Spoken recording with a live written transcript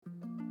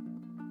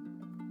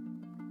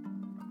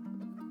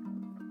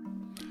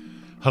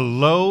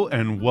Hello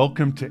and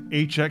welcome to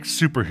HX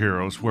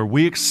Superheroes, where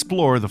we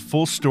explore the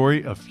full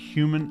story of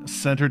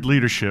human-centered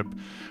leadership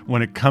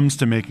when it comes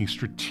to making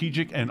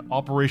strategic and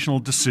operational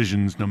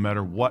decisions no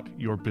matter what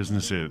your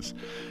business is.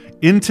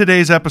 In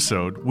today's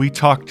episode, we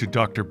talk to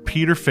Dr.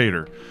 Peter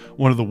Fader,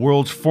 one of the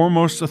world's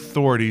foremost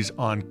authorities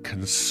on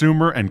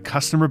consumer and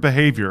customer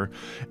behavior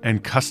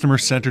and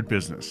customer-centered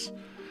business.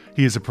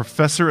 He is a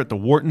professor at the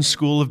Wharton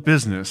School of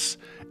Business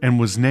and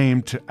was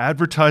named to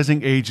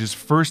Advertising Age's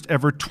first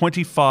ever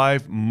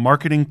 25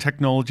 marketing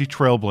technology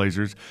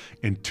trailblazers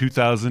in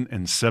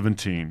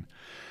 2017.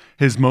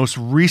 His most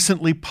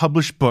recently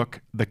published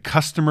book, The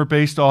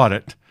Customer-Based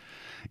Audit,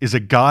 is a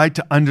guide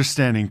to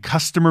understanding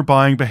customer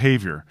buying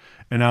behavior.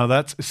 And now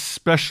that's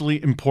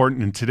especially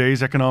important in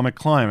today's economic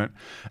climate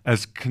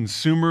as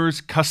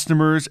consumers,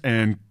 customers,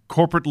 and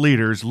corporate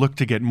leaders look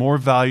to get more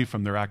value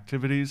from their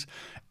activities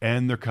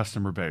and their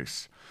customer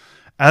base.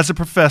 As a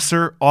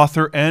professor,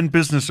 author, and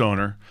business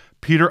owner,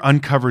 Peter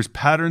uncovers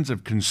patterns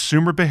of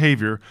consumer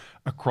behavior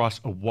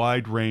across a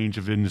wide range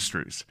of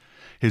industries.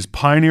 His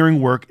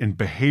pioneering work in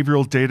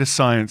behavioral data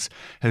science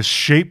has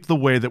shaped the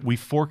way that we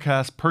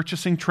forecast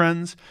purchasing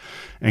trends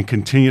and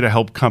continue to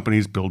help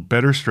companies build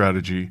better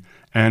strategy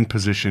and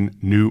position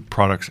new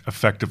products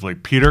effectively.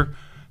 Peter,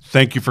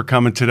 thank you for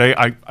coming today.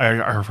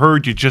 I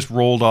heard you just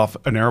rolled off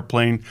an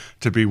airplane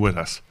to be with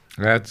us.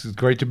 That's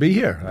great to be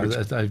here.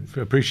 I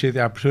appreciate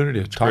the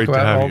opportunity to talk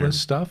about all this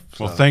stuff.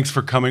 Well, thanks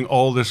for coming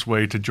all this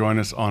way to join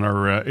us on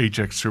our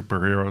HX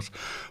Superheroes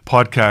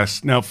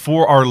podcast. Now,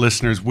 for our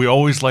listeners, we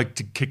always like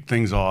to kick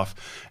things off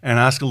and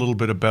ask a little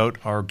bit about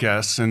our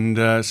guests.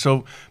 And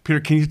so, Peter,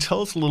 can you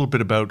tell us a little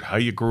bit about how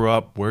you grew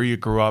up, where you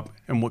grew up,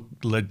 and what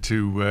led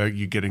to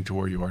you getting to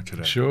where you are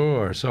today?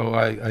 Sure. So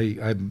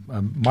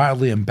I'm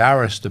mildly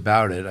embarrassed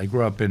about it. I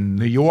grew up in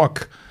New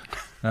York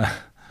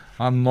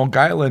on Long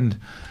Island.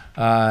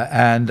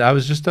 And I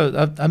was just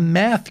a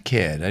math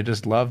kid. I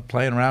just loved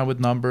playing around with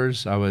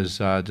numbers. I was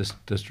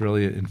just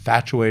really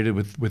infatuated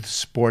with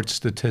sports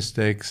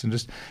statistics and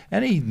just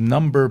any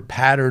number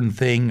pattern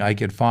thing I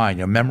could find.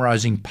 You know,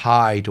 memorizing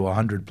pi to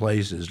 100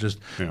 places. Just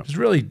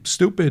really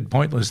stupid,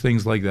 pointless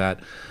things like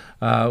that.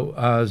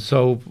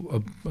 So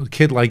a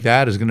kid like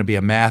that is going to be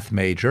a math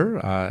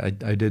major. I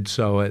did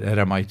so at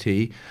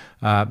MIT.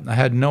 I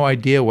had no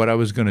idea what I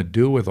was going to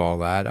do with all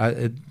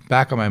that.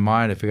 Back of my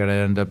mind, I figured I'd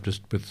end up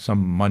just with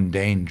some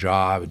mundane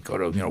job. I'd go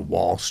to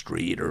Wall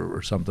Street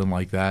or something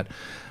like that.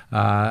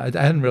 I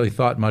hadn't really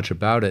thought much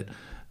about it.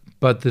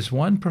 But this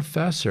one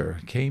professor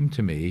came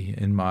to me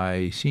in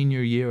my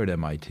senior year at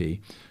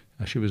MIT.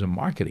 She was a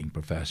marketing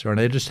professor, and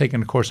I had just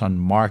taken a course on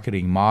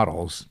marketing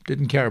models.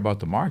 Didn't care about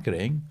the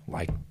marketing,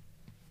 like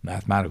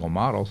mathematical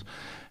models.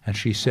 And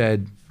she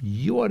said,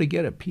 "You ought to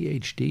get a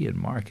PhD in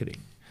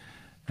marketing."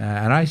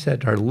 And I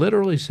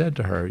literally said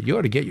to her, "You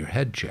ought to get your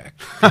head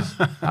checked.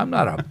 I'm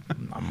not a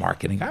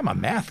marketing guy. I'm a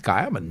math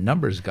guy. I'm a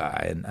numbers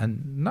guy.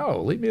 And no,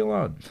 leave me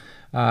alone."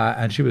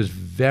 And she was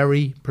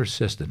very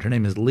persistent. Her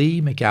name is Lee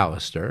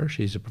McAllister.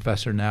 She's a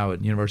professor now at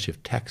the University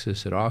of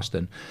Texas at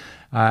Austin.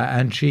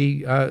 And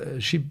she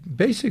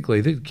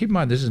basically, keep in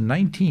mind, this is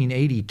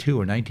 1982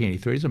 or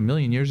 1983. It's a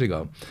million years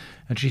ago.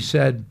 And she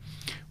said,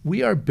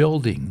 "We are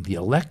building the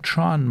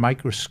electron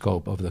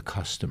microscope of the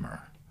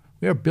customer.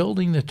 We are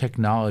building the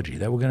technology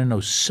that we're going to know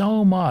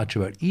so much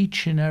about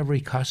each and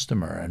every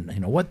customer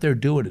and what they're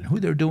doing and who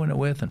they're doing it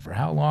with and for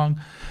how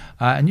long.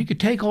 And you could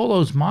take all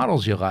those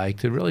models you like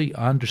to really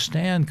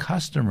understand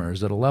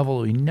customers at a level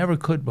we never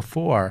could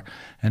before.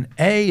 And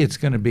A, it's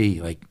going to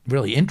be like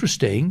really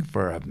interesting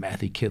for a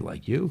mathy kid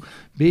like you.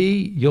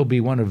 B, you'll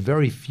be one of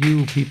very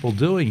few people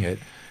doing it.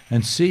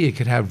 And C, it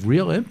could have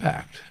real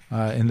impact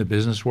in the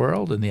business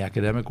world, in the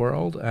academic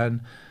world. And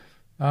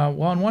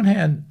well, on one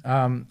hand,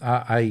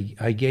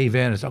 I gave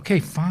in. It's okay,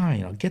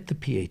 fine, I'll get the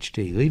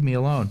PhD. Leave me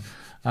alone.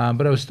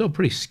 But I was still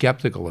pretty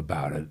skeptical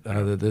about it.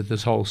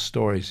 This whole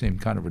story seemed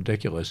kind of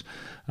ridiculous.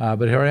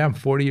 But here I am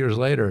 40 years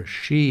later.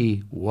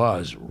 She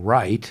was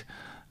right.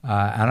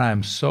 And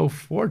I'm so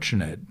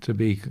fortunate to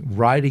be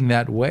riding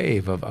that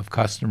wave of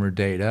customer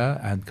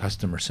data and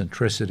customer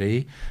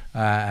centricity.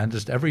 And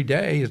just every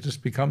day it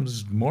just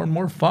becomes more and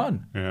more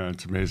fun. Yeah,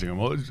 it's amazing.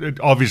 Well, it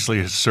obviously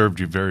has served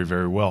you very,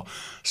 very well.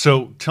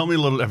 So tell me a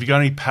little, have you got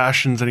any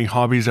passions, any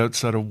hobbies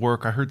outside of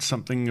work? I heard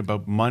something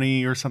about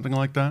money or something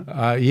like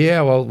that.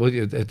 Yeah, well,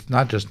 it's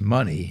not just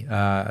money.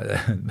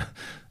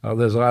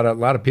 There's a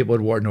lot of people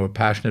at Wharton who are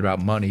passionate about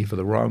money for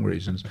the wrong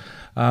reasons.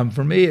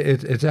 For me,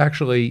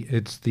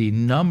 it's the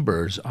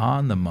numbers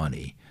on the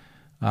money.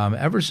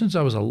 Ever since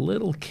I was a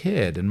little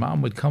kid, and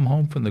Mom would come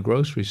home from the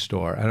grocery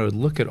store, and I would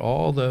look at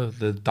all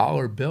the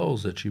dollar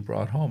bills that she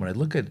brought home, and I'd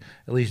look at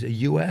least a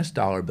U.S.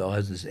 dollar bill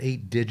has this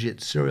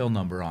 8-digit serial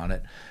number on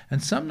it,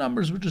 and some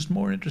numbers were just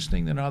more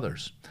interesting than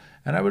others.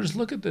 And I would just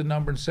look at the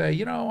number and say,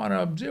 on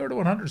a 0 to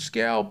 100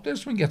 scale,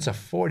 this one gets a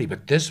 40,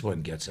 but this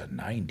one gets a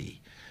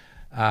 90.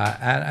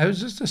 And it was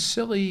just a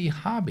silly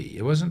hobby.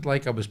 It wasn't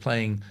like I was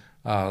playing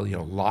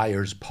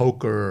Liar's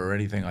Poker or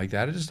anything like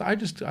that. I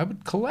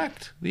would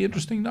collect the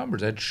interesting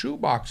numbers. I had shoe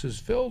boxes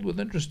filled with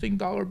interesting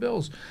dollar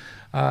bills.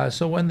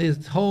 So when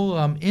this whole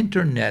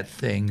internet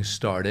thing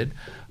started,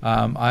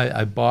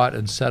 I bought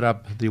and set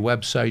up the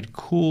website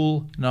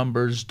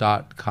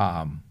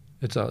coolnumbers.com.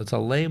 It's a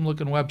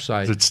lame-looking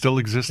website. Does it still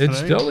exist It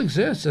today? still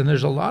exists, and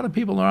there's a lot of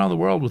people around the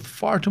world with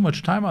far too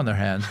much time on their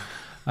hands.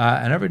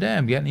 And every day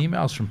I'm getting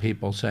emails from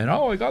people saying,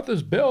 "Oh, I got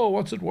this bill.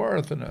 What's it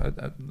worth?" And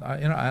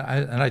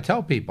I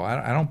tell people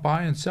I don't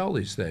buy and sell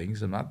these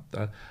things. I'm not,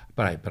 but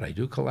I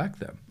do collect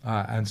them.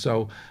 And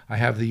so I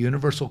have the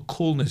Universal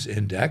Coolness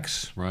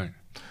Index. Right.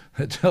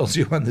 It tells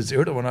you on the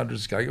 0 to 100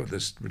 scale with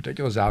this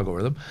ridiculous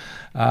algorithm,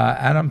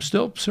 and I'm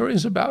still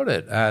serious about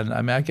it. And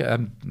I mean,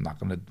 I'm not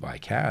going to. I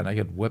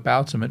could whip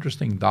out some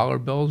interesting dollar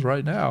bills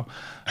right now,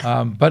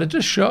 but it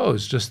just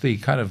shows just the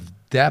kind of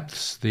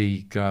depths,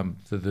 the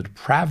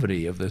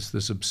depravity of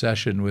this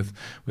obsession with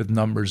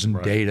numbers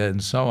and data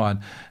and so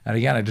on. And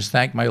again, I just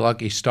thank my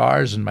lucky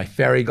stars and my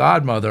fairy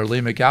godmother,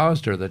 Lee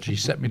McAllister, that she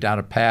set me down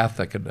a path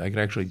that I could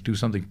actually do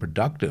something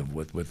productive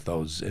with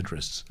those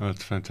interests. Oh,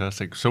 that's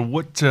fantastic. So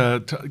what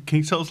can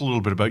you tell us a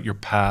little bit about your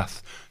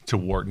path to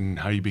Wharton,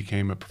 how you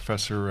became a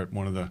professor at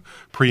one of the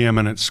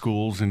preeminent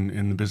schools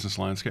in the business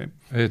landscape?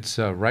 It's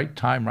right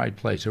time, right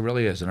place. It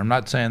really is. And I'm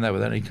not saying that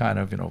with any kind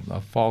of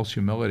a false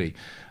humility.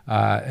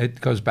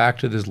 It goes back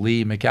to this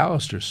Lee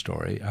McAllister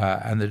story,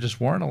 and there just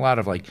weren't a lot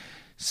of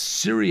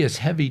serious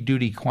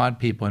heavy-duty quant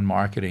people in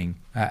marketing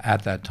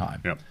at that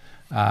time. Yep.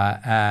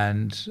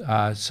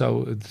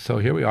 So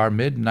here we are,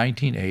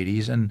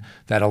 mid-1980s, and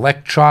that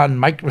electron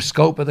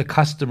microscope of the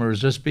customer is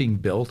just being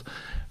built,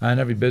 and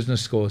every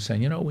business school is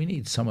saying, we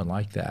need someone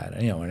like that.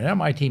 And, an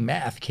MIT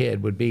math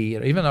kid would be,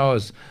 even though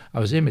I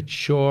was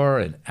immature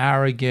and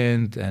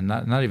arrogant and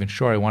not even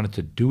sure I wanted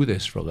to do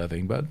this for a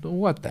living, but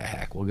what the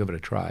heck, we'll give it a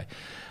try.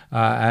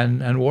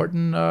 And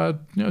Wharton,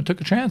 took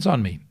a chance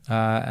on me,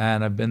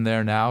 and I've been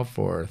there now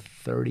for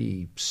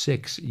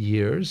 36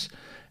 years.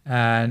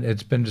 And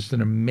it's been just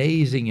an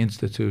amazing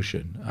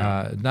institution.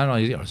 Not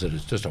only is it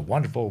just a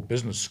wonderful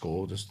business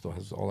school, just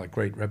has all that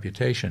great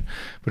reputation,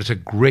 but it's a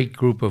great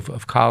group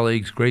of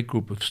colleagues, great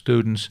group of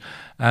students,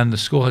 and the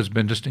school has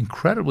been just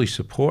incredibly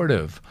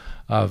supportive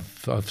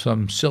of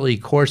some silly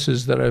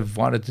courses that I've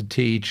wanted to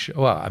teach.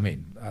 Well, I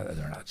mean,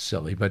 they're not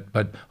silly,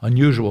 but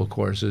unusual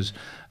courses,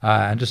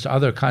 and just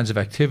other kinds of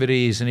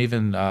activities, and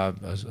even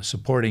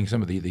supporting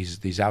some of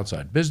these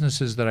outside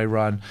businesses that I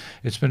run.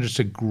 It's been just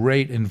a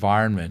great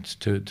environment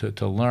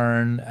to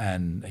learn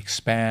and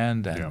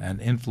expand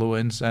and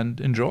influence and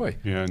enjoy.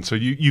 Yeah, and so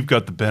you've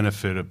got the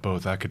benefit of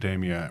both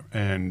academia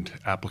and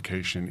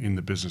application in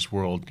the business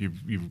world.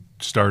 You've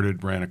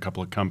ran a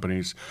couple of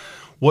companies.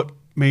 What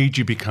made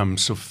you become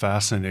so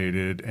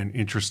fascinated and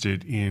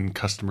interested in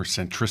customer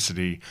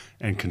centricity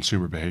and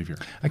consumer behavior?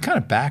 I kind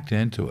of backed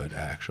into it,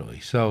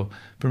 actually. So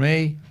for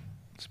me,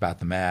 it's about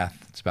the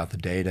math, it's about the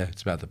data,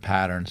 it's about the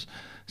patterns.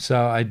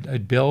 So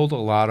I'd build a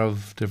lot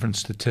of different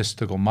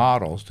statistical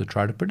models to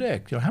try to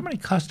predict, how many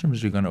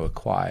customers you're going to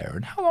acquire,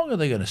 and how long are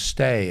they going to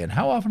stay, and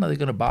how often are they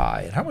going to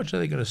buy, and how much are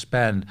they going to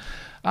spend.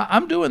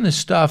 I'm doing this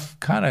stuff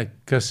kind of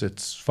because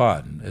it's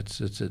fun.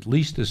 It's at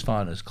least as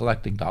fun as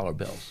collecting dollar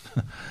bills.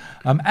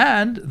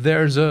 And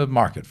there's a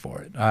market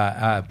for it,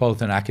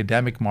 both an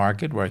academic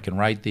market where I can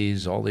write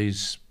all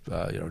these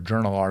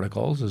journal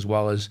articles, as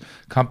well as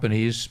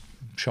companies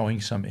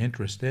showing some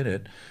interest in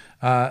it.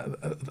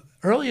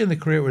 Early in the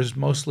career, it was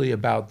mostly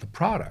about the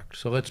product.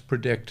 So let's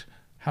predict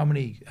how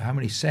many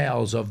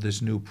sales of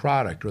this new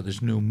product or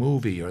this new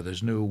movie or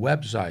this new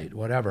website,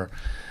 whatever.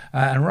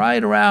 And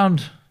right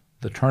around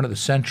the turn of the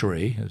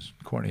century, as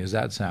corny as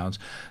that sounds,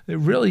 they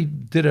really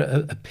did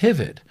a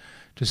pivot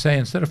to say,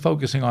 instead of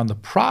focusing on the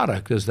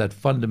product as that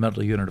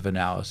fundamental unit of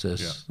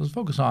analysis, let's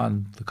focus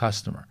on the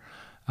customer.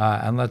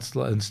 And let's,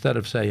 instead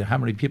of say how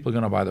many people are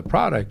going to buy the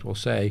product, we'll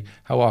say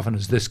how often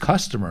is this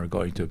customer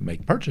going to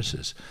make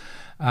purchases.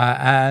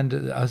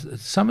 And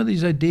some of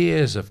these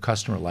ideas of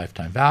customer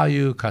lifetime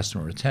value,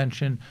 customer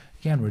retention,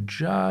 again, we're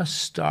just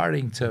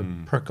starting to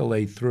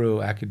percolate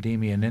through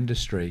academia and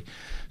industry.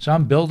 So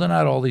I'm building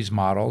out all these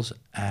models,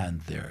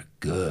 and they're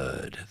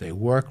good. They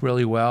work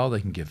really well.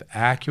 They can give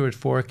accurate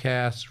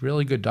forecasts,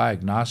 really good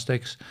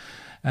diagnostics.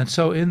 And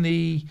so in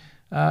the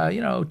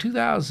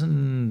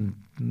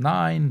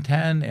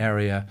 2009-10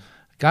 area,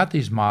 got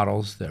these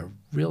models. They're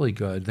really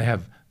good. They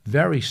have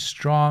very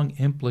strong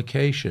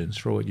implications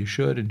for what you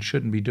should and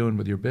shouldn't be doing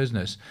with your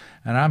business.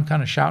 And I'm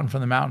kind of shouting from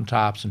the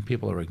mountaintops, and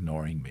people are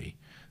ignoring me.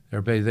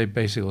 They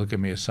basically look at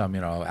me as some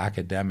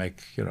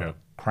academic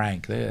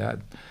crank.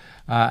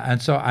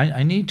 And so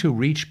I need to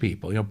reach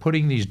people.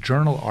 Putting these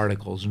journal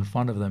articles in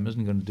front of them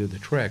isn't going to do the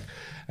trick.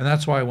 And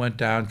that's why I went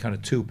down kind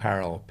of two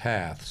parallel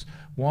paths.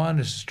 One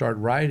is to start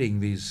writing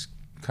these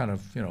kind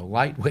of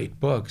lightweight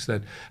books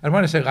that, and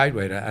when I say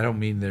lightweight, I don't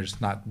mean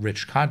there's not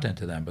rich content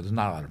to them, but there's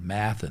not a lot of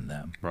math in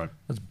them. Right.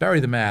 Let's bury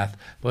the math,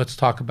 but let's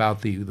talk about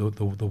the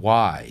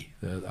why,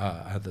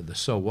 the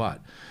so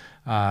what.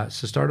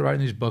 So started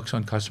writing these books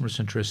on customer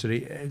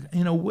centricity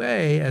in a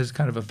way as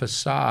kind of a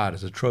facade,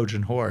 as a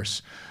Trojan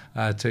horse,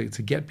 to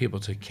get people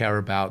to care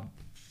about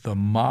the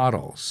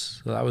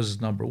models. So that was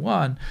number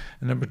one.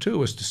 And number two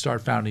was to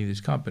start founding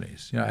these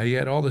companies. I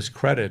had all this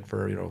credit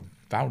for,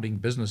 founding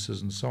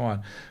businesses and so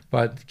on.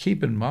 But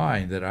keep in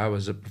mind that I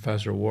was a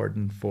professor at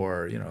Wharton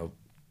for,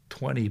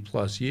 20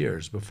 plus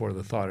years before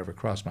the thought ever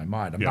crossed my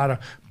mind. I'm not a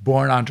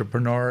born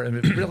entrepreneur.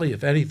 And really,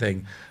 if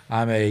anything,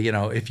 I'm a,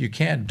 if you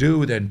can't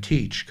do, then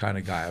teach kind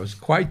of guy. I was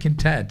quite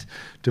content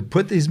to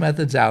put these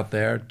methods out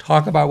there,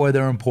 talk about why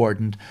they're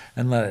important,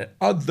 and let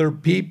other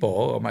people,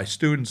 or my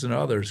students and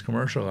others,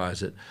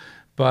 commercialize it.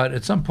 But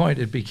at some point,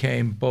 it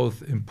became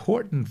both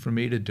important for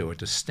me to do it,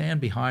 to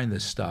stand behind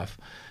this stuff,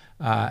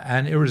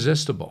 and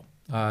irresistible,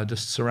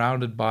 just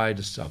surrounded by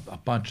just a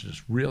bunch of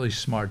just really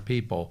smart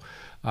people.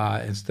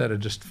 Instead of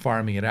just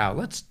farming it out,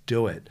 let's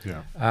do it.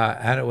 Yeah.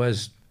 And it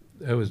was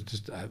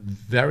just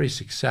very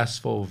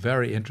successful,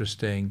 very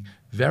interesting,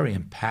 very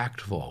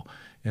impactful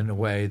in a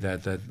way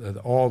that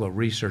all the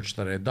research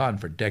that I had done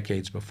for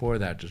decades before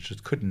that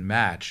just couldn't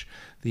match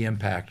the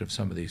impact of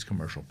some of these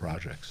commercial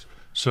projects.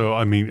 So,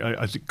 I mean,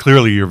 I think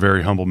clearly you're a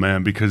very humble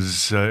man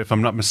because if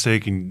I'm not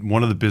mistaken,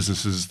 one of the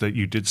businesses that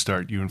you did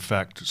start, you in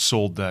fact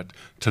sold that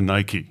to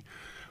Nike.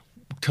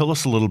 Tell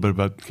us a little bit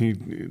about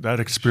that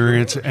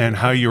experience and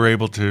how you're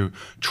able to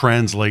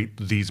translate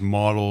these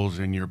models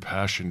and your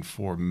passion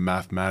for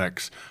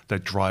mathematics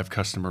that drive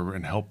customer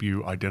and help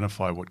you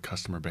identify what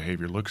customer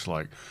behavior looks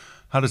like.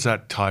 How does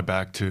that tie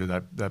back to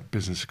that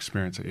business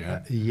experience that you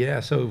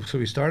had? So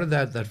we started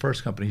that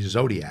first company,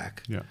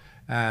 Zodiac. Yeah.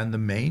 And the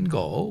main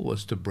goal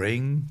was to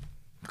bring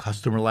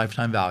customer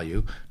lifetime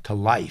value to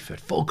life at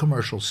full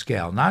commercial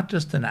scale, not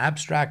just an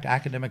abstract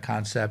academic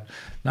concept,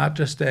 not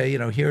just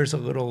here's a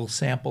little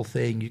sample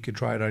thing, you could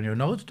try it on your own.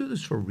 No, let's do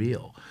this for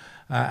real.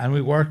 And we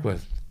worked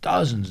with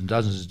dozens and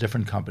dozens of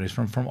different companies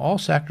from all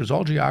sectors,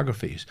 all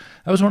geographies.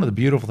 That was one of the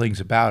beautiful things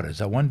about it, is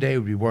that one day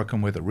we'd be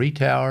working with a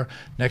retailer,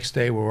 next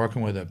day we're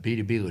working with a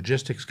B2B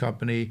logistics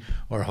company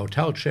or a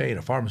hotel chain,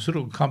 a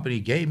pharmaceutical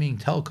company, gaming,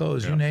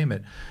 telcos, you name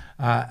it.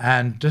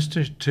 And just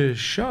to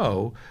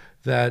show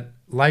that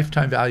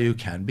lifetime value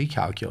can be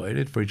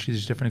calculated for each of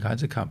these different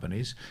kinds of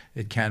companies.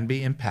 It can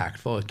be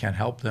impactful. It can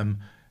help them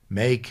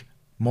make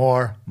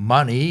more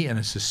money in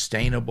a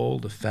sustainable,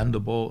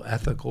 defendable,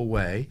 ethical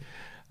way.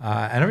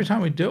 And every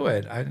time we do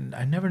it,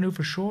 I never knew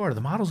for sure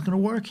the model's going to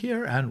work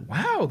here. And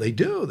wow, they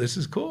do. This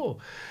is cool.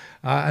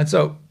 And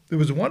so it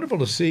was wonderful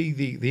to see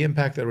the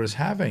impact that it was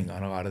having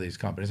on a lot of these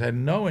companies. I had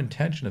no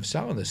intention of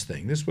selling this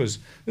thing. This was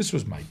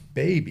my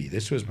baby.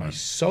 This was my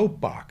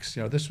soapbox.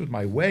 This was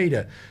my way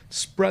to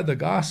spread the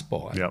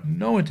gospel. I had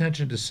no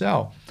intention to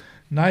sell.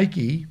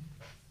 Nike,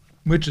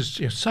 which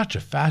is such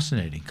a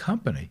fascinating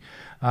company,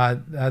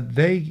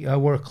 they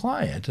were a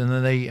client, and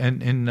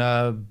then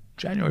in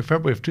January,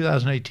 February of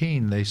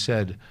 2018, they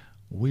said,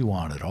 "We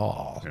want it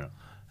all." Yeah.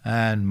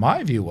 And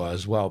my view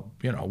was, well,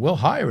 we'll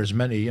hire as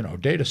many,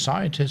 data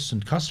scientists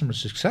and customer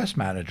success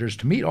managers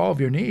to meet all of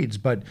your needs,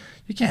 but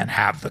you can't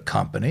have the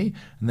company.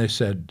 And they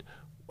said,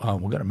 we're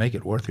going to make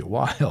it worth your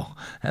while.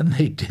 And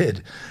they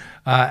did.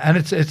 And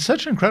it's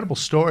such an incredible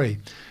story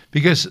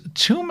because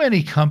too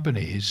many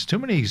companies, too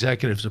many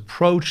executives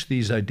approach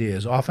these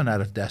ideas often out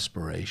of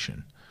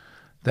desperation.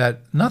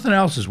 That nothing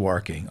else is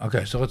working.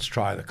 Okay, so let's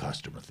try the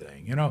customer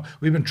thing.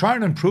 We've been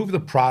trying to improve the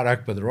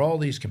product, but there are all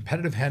these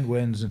competitive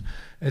headwinds, and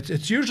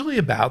it's usually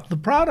about the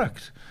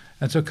product.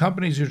 And so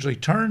companies usually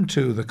turn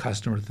to the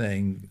customer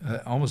thing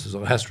almost as a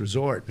last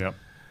resort. Yep.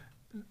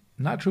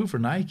 Not true for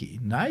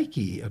Nike.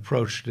 Nike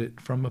approached it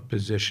from a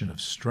position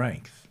of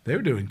strength. They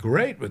were doing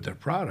great with their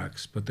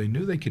products, but they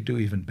knew they could do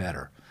even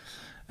better.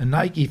 And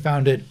Nike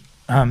found it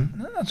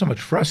not so much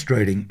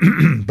frustrating,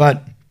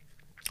 but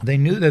they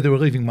knew that they were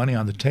leaving money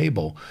on the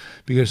table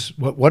because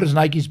what is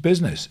Nike's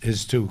business?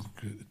 Is to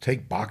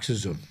take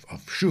boxes of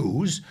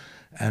shoes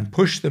and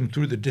push them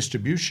through the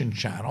distribution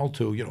channel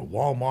to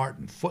Walmart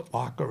and Foot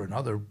Locker and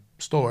other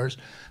stores,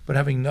 but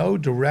having no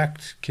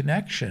direct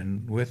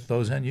connection with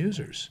those end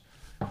users.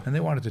 And they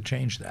wanted to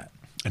change that.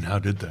 And how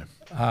did they?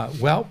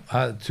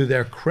 To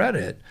their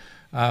credit,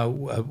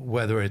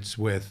 whether it's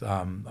with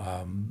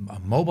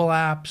mobile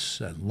apps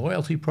and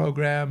loyalty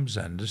programs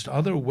and just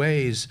other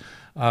ways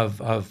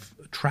of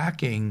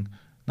tracking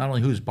not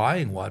only who's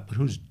buying what, but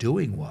who's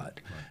doing what,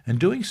 right. And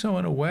doing so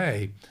in a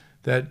way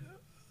that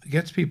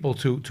gets people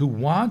to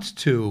want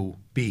to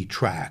be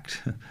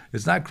tracked.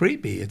 It's not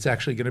creepy. It's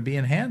actually going to be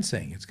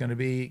enhancing. It's going to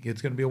be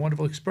a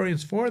wonderful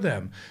experience for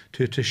them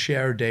to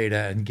share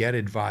data and get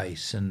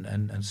advice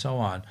and so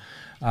on.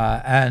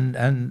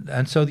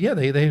 And so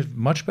they have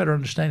much better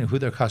understanding of who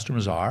their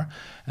customers are,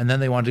 and then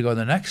they want to go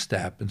the next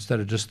step instead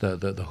of just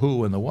the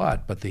who and the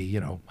what, but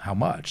the how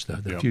much,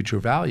 the future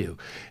value,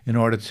 in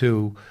order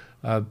to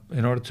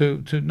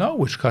know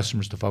which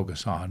customers to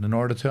focus on, in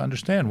order to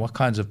understand what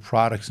kinds of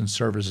products and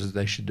services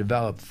they should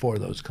develop for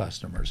those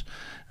customers.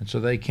 And so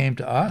they came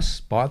to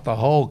us, bought the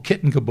whole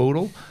kit and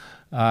caboodle.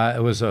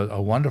 It was a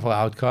wonderful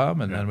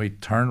outcome, and then we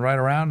turned right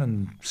around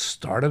and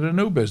started a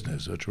new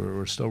business, which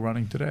we're still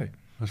running today.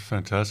 That's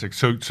fantastic.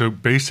 So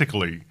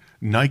basically,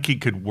 Nike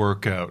could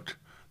work out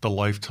the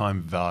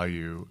lifetime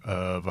value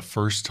of a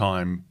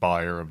first-time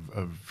buyer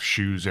of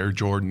shoes, Air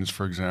Jordans,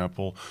 for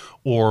example,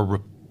 or a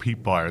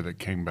repeat buyer that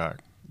came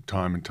back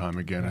time and time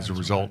again as a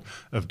result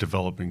of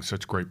developing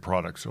such great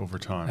products over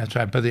time. That's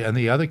right. But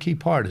the other key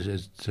part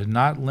is to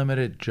not limit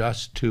it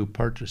just to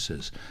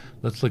purchases.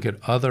 Let's look at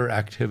other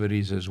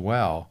activities as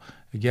well.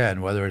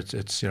 Again, whether it's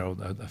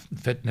the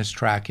fitness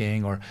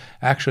tracking, or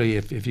actually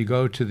if you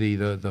go to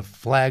the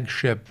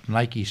flagship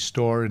Nike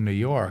store in New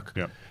York,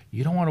 Yep.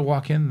 you don't want to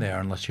walk in there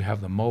unless you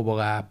have the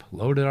mobile app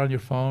loaded on your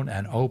phone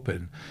and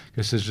open,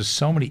 because there's just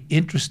so many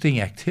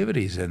interesting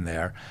activities in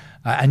there.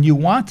 And you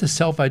want to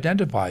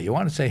self-identify. You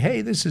want to say,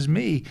 hey, this is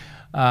me.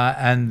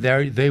 And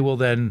they will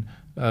then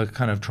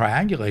kind of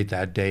triangulate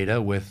that data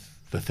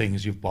with the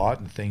things you've bought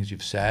and the things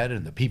you've said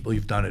and the people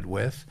you've done it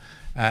with,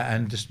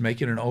 and just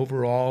make it an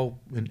overall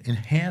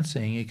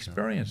enhancing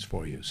experience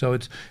for you. So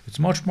it's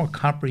much more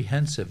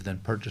comprehensive than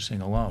purchasing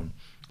alone.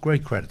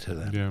 Great credit to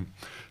them. Yeah.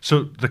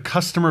 So the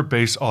customer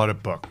base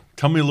audit book.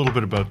 Tell me a little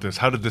bit about this.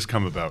 How did this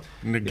come about?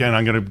 And again,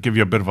 I'm going to give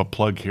you a bit of a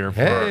plug here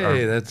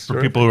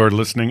for people who are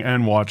listening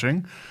and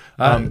watching.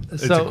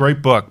 It's a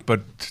great book,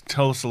 but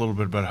tell us a little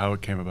bit about how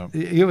it came about.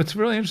 What's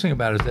really interesting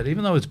about it is that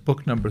even though it's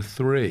book number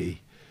 3,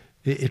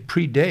 it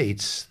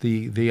predates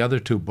the other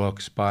 2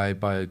 books by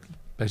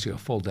basically a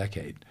full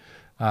decade.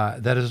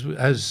 That is,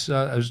 as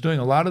I was doing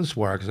a lot of this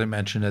work, as I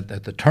mentioned,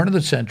 at the turn of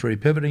the century,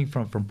 pivoting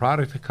from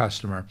product to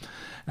customer.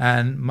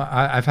 And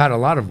I've had a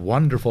lot of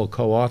wonderful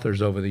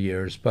co-authors over the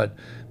years, but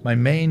my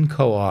main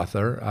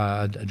co-author,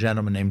 a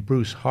gentleman named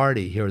Bruce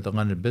Hardy here at the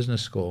London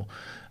Business School,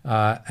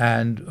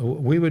 and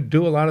we would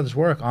do a lot of this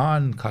work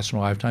on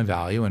customer lifetime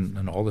value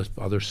and all this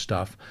other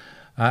stuff.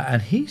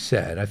 And he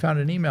said, I found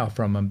an email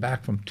from him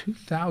back from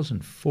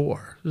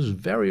 2004, this is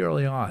very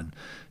early on,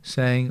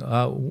 saying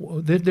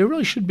there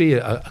really should be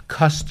a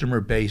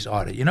customer-based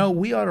audit.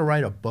 We ought to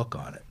write a book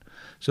on it.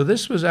 So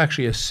this was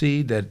actually a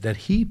seed that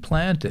he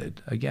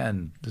planted.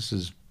 Again, this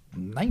is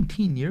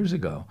 19 years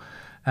ago.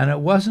 And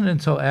it wasn't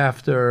until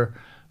after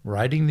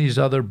writing these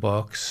other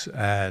books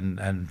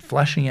and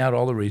fleshing out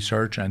all the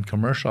research and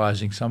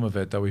commercializing some of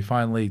it that we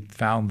finally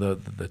found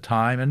the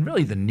time and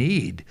really the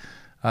need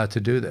to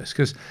do this.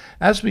 Because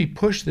as we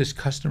push this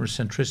customer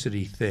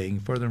centricity thing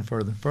further and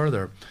further and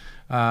further,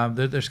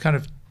 there's kind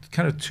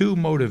of 2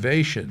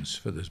 motivations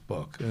for this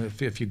book.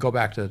 If you go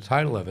back to the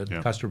title of it,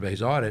 yeah.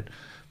 Customer-Based Audit,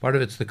 part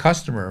of it's the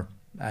customer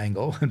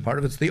angle and part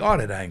of it's the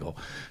audit angle.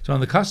 So on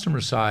the customer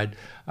side,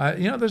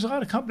 there's a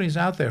lot of companies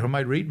out there who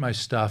might read my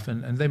stuff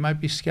and they might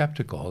be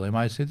skeptical. They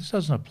might say, this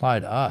doesn't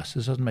apply to us.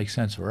 This doesn't make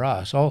sense for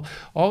us. All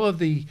of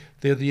the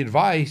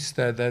advice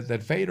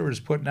that Fader is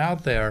putting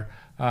out there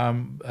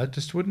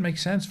just wouldn't make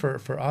sense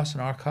for us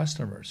and our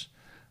customers.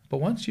 But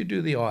once you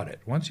do the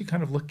audit, once you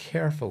kind of look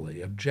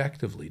carefully,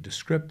 objectively,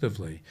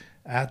 descriptively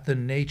at the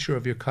nature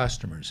of your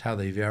customers, how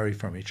they vary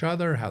from each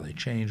other, how they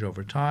change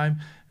over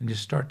time, and you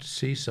start to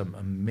see some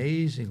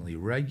amazingly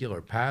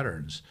regular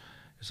patterns,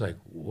 it's like,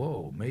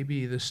 whoa,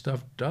 maybe this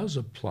stuff does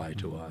apply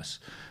to us.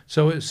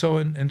 So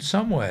in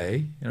some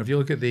way, if you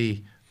look at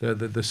the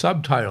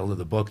subtitle of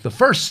the book, the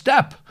first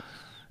step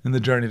in the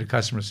journey to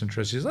customer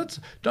centricity,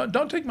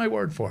 don't take my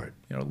word for it.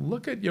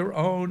 Look at your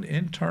own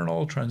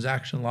internal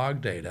transaction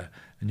log data,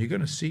 and you're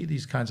going to see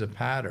these kinds of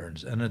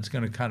patterns, and it's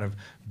going to kind of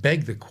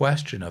beg the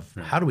question of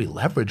how do we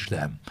leverage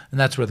them? And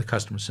that's where the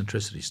customer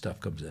centricity stuff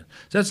comes in.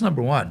 So that's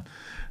number 1.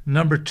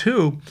 Number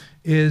 2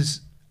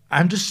 is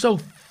I'm just so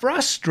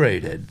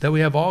frustrated that we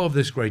have all of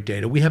this great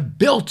data. We have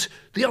built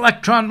the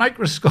electron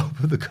microscope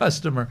of the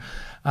customer,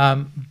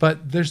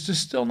 but there's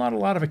just still not a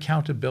lot of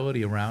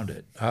accountability around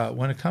it.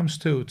 When it comes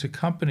to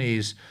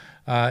companies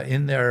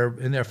in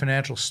their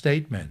financial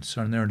statements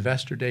or in their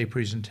investor day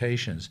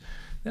presentations,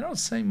 they don't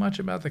say much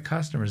about the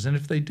customers. And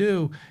if they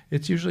do,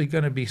 it's usually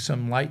going to be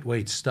some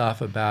lightweight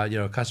stuff about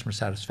customer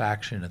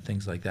satisfaction and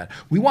things like that.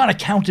 We want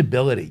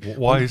accountability.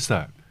 Why is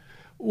that?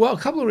 Well, a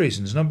couple of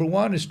reasons. Number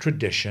 1 is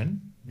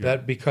tradition.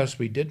 That because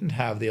we didn't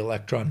have the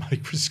electron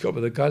microscope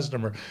of the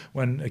customer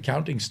when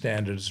accounting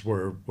standards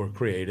were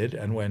created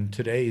and when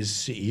today's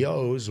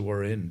CEOs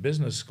were in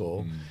business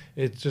school,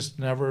 it's just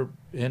never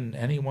in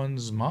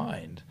anyone's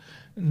mind.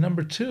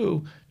 Number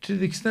 2, to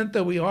the extent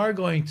that we are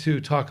going to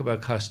talk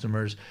about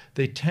customers,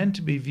 they tend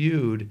to be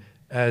viewed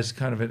as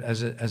kind of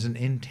as an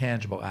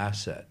intangible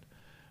asset,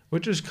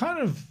 which is kind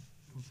of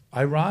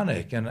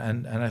ironic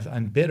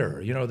and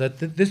bitter, that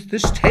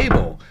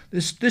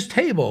this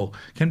table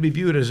can be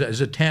viewed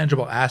as a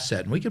tangible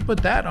asset, and we can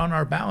put that on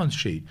our balance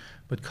sheet,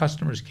 but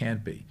customers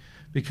can't be,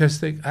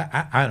 because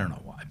I don't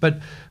know why,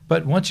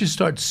 but once you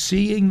start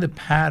seeing the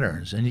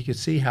patterns and you can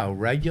see how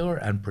regular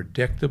and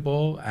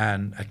predictable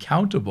and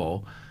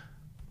accountable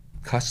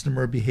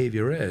customer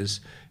behavior is,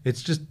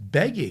 it's just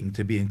begging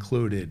to be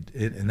included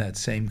in that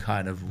same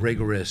kind of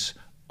rigorous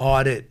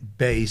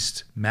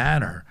audit-based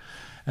manner.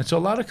 And so a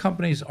lot of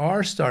companies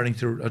are starting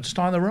to, just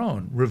on their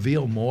own,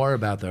 reveal more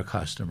about their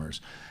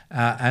customers.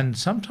 And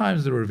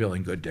sometimes they're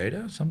revealing good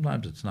data.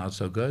 Sometimes it's not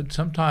so good.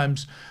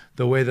 Sometimes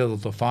the way they'll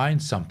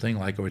define something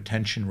like a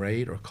retention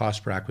rate or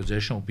cost per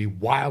acquisition will be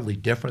wildly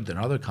different than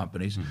other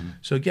companies.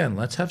 So again,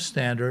 let's have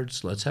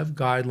standards. Let's have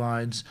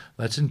guidelines.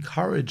 Let's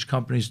encourage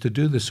companies to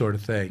do this sort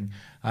of thing.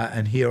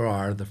 And here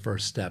are the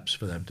first steps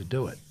for them to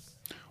do it.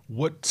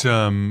 What's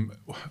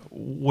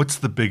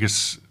the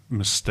biggest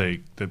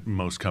mistake that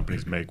most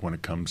companies make when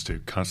it comes to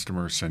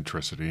customer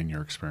centricity in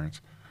your experience?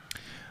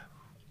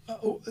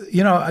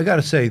 I got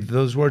to say,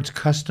 those words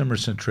customer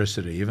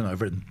centricity, even though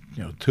I've written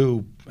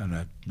 2 and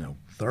a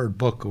third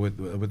book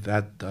with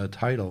that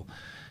title,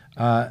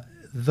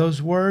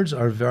 those words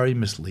are very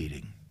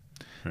misleading.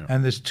 Yeah.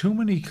 And there's too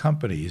many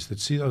companies that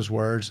see those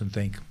words and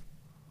think,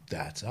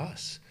 that's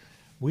us.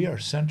 We are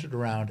centered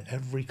around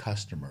every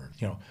customer,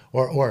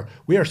 or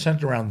we are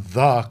centered around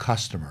the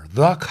customer.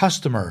 The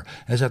customer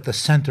is at the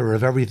center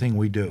of everything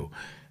we do.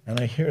 And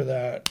I hear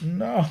that,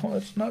 no,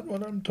 that's not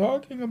what I'm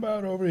talking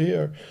about over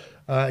here.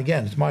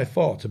 Again, it's my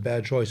fault. It's a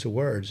bad choice of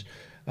words.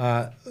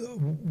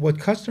 What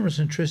customer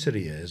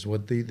centricity is,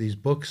 what these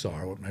books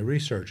are, what my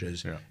research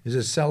is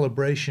a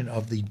celebration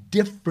of the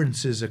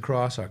differences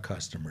across our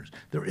customers.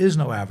 There is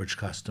no average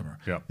customer.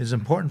 Yeah. It's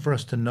important for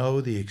us to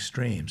know the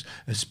extremes,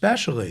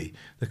 especially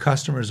the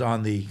customers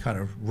on the kind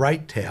of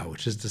right tail,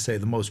 which is to say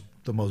the most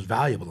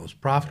valuable,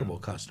 most profitable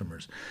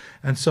customers.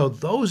 And so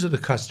those are the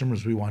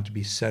customers we want to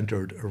be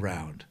centered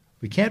around.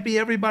 We can't be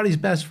everybody's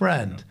best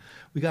friend. Yeah.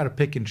 We got to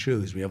pick and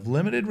choose. We have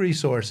limited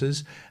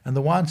resources, and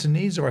the wants and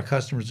needs of our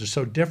customers are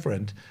so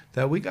different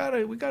that we got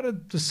to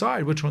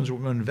decide which ones we're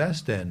going to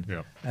invest in.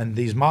 Yeah. And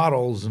these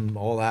models and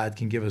all that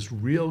can give us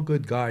real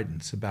good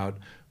guidance about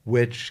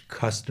which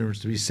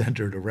customers to be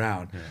centered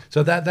around. Yeah.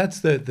 So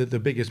that's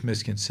the biggest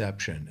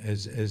misconception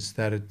is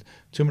that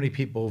too many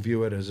people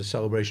view it as a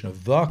celebration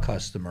of the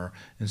customer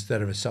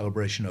instead of a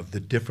celebration of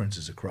the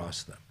differences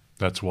across them.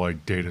 That's why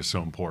data is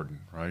so important,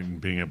 right?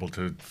 And being able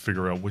to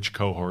figure out which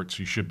cohorts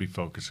you should be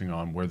focusing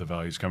on, where the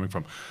value is coming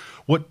from.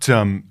 What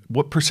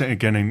percent,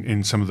 again,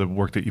 in some of the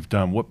work that you've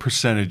done, what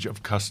percentage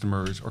of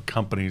customers or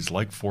companies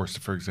like Forrester,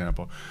 for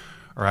example,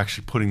 are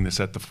actually putting this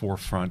at the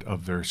forefront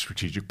of their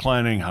strategic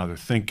planning, how they're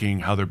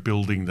thinking, how they're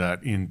building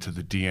that into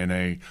the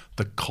DNA,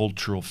 the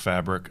cultural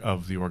fabric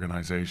of the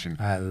organization?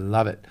 I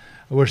love it.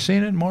 We're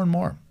seeing it more and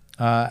more.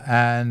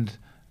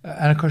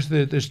 And of course,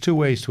 there's 2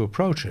 ways to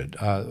approach it.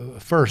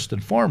 First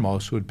and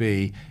foremost would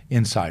be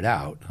inside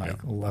out. Like,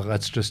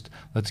 let's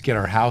get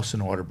our house in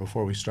order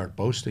before we start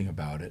boasting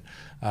about it.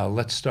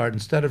 Let's start,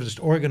 instead of just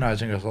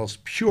organizing ourselves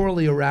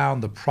purely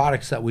around the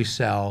products that we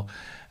sell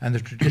and the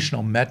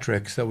traditional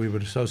metrics that we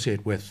would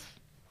associate with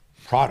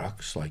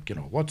products, like,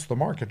 what's the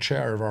market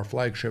share of our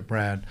flagship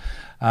brand?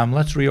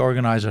 Let's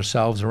reorganize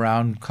ourselves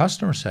around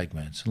customer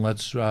segments, and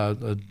let's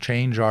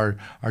change our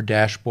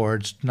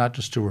dashboards, not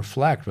just to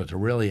reflect, but to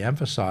really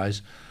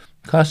emphasize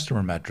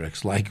customer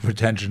metrics like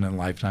retention and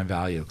lifetime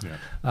value.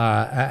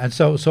 Yeah. And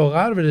so a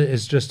lot of it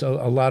is just a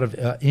lot of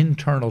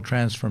internal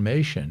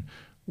transformation,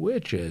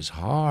 which is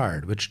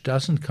hard, which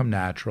doesn't come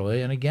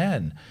naturally, and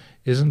again,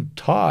 isn't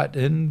taught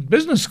in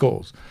business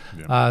schools.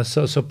 Yeah.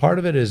 So part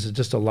of it is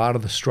just a lot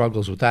of the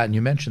struggles with that. And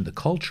you mentioned the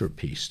culture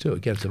piece too.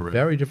 Again, it's a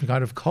very different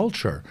kind of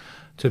culture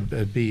to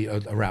be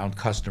around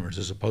customers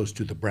as opposed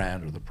to the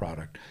brand or the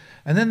product.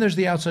 And then there's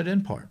the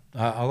outside-in part.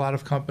 A lot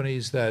of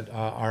companies that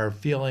are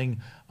feeling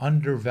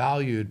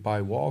undervalued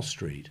by Wall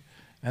Street,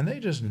 and they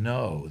just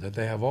know that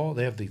they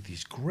have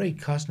these great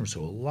customers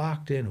who are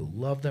locked in, who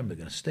love them, they're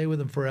going to stay with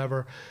them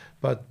forever.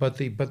 But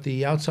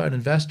the outside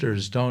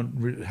investors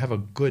don't have a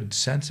good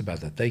sense about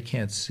that. They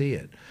can't see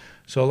it.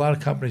 So a lot of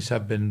companies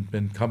have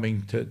been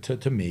coming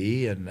to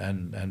me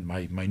and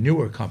my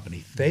newer company,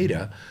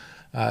 Theta,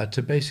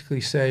 to basically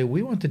say,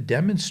 we want to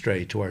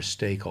demonstrate to our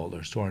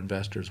stakeholders, to our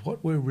investors,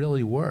 what we're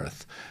really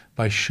worth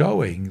by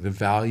showing the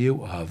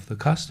value of the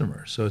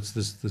customer. So it's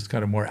this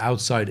kind of more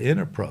outside-in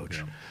approach.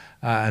 Yeah.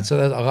 And so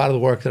that's a lot of the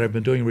work that I've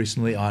been doing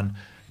recently on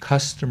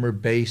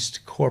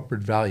customer-based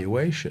corporate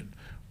valuation,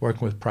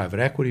 working with private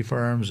equity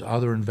firms,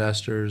 other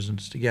investors, and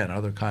just, again,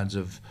 other kinds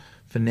of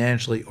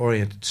financially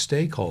oriented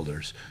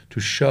stakeholders to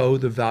show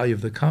the value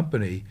of the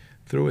company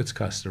through its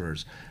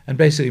customers. And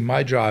basically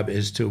my job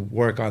is to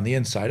work on the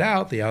inside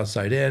out, the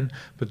outside in,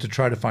 but to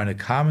try to find a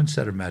common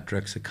set of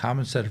metrics, a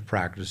common set of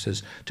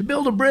practices to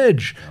build a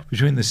bridge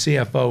between the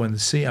CFO and the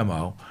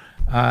CMO.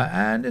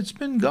 And it's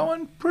been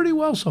going pretty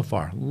well so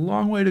far.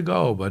 Long way to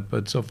go,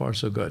 but so far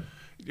so good.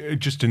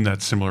 Just in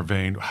that similar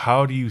vein,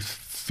 how do you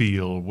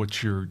feel,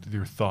 what's your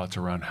thoughts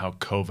around how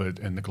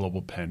COVID and the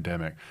global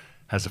pandemic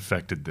has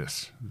affected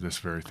this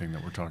very thing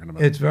that we're talking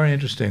about? It's very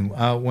interesting.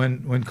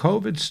 When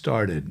COVID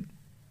started,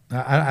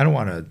 I don't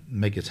want to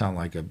make it sound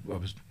like I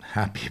was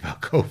happy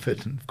about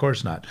COVID, and of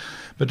course not,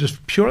 but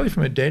just purely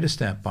from a data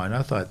standpoint,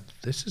 I thought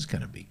this is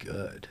going to be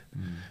good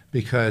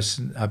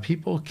because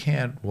people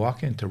can't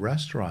walk into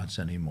restaurants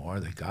anymore.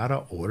 They got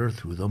to order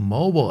through the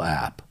mobile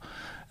app.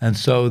 And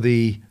so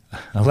the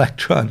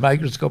electron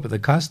microscope of the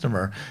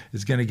customer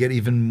is going to get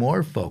even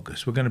more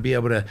focused. We're going to be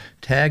able to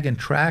tag and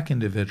track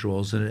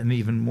individuals in an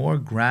even more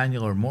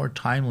granular, more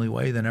timely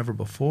way than ever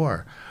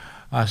before.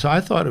 So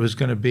I thought it was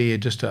going to be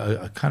just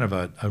a kind of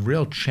a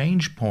real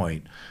change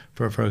point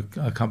for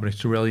companies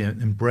to really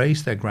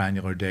embrace that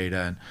granular data.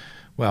 And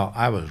well,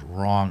 I was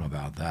wrong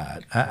about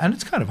that, and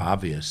it's kind of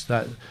obvious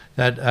that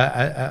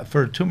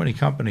for too many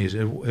companies,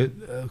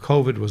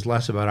 COVID was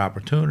less about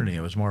opportunity;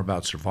 it was more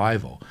about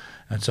survival.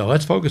 And so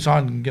let's focus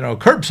on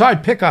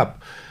curbside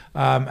pickup,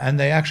 and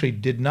they actually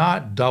did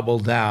not double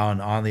down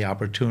on the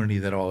opportunity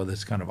that all of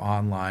this kind of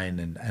online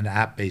and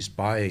app-based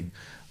buying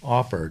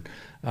offered.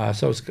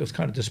 So I was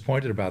kind of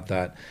disappointed about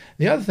that.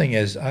 The other thing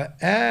is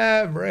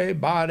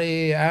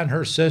everybody and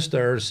her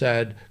sister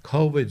said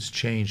COVID's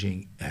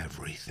changing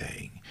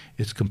everything.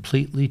 It's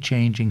completely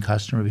changing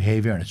customer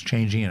behavior, and it's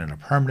changing it in a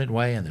permanent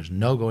way, and there's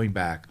no going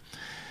back.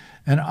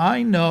 And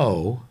I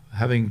know,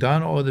 having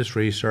done all of this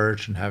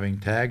research and having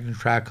tagged and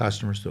tracked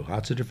customers through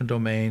lots of different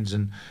domains,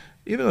 and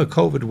even though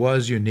COVID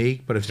was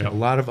unique, but I've seen a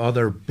lot of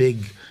other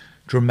big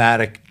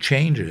dramatic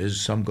changes,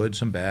 some good,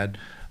 some bad,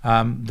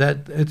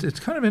 that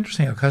it's kind of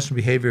interesting how customer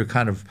behavior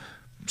kind of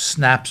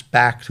snaps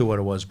back to what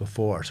it was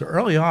before. So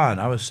early on,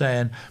 I was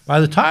saying,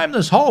 by the time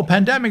this whole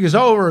pandemic is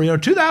over,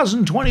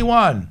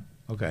 2021.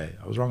 Okay,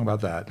 I was wrong about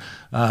that.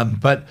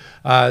 But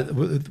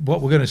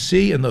what we're going to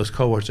see in those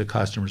cohorts of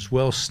customers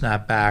will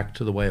snap back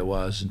to the way it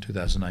was in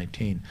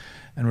 2019.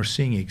 And we're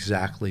seeing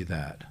exactly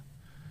that.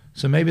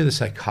 So maybe the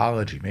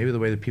psychology, maybe the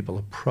way that people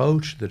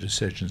approach the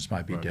decisions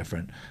might be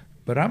different.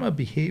 But I'm a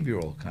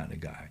behavioral kind of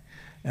guy.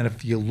 And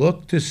if you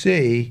look to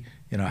see,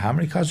 how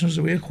many customers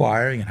are we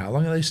acquiring and how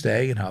long are they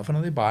staying and how often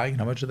are they buying and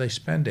how much are they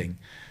spending,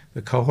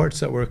 the cohorts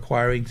that we're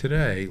acquiring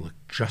today look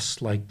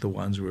just like the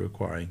ones we were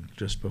acquiring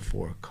just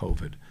before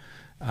COVID.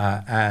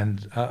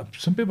 And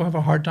some people have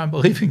a hard time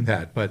believing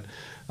that, but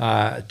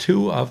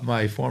two of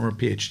my former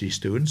PhD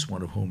students,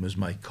 one of whom is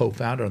my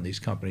co-founder on these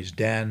companies,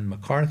 Dan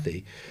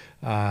McCarthy,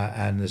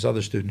 and this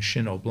other student,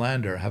 Shin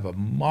O'Blander, have a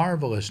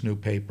marvelous new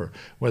paper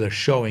where they're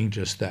showing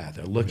just that.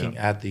 They're looking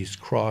at these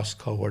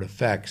cross-cohort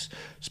effects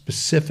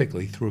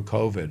specifically through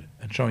COVID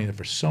and showing that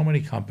for so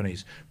many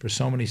companies, for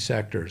so many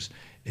sectors,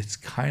 it's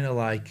kind of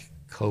like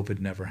COVID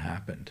never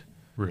happened.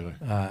 Really?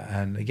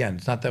 And again,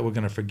 it's not that we're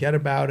going to forget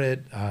about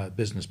it.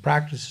 Business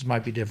practices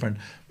might be different,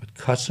 but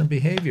customer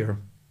behavior,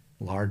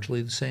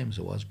 largely the same as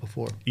it was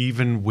before.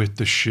 Even with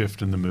the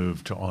shift and the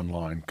move to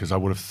online, because I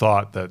would have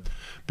thought that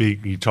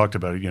you talked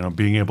about it,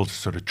 being able to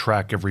sort of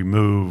track every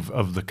move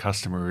of the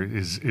customer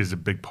is a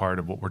big part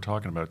of what we're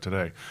talking about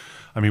today.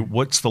 I mean,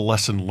 what's the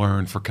lesson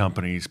learned for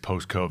companies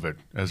post-COVID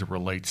as it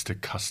relates to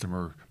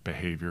customer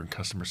behavior and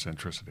customer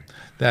centricity?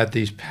 That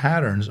these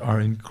patterns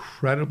are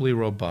incredibly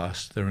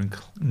robust. They're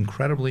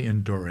incredibly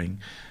enduring.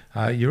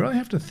 You really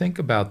have to think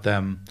about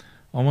them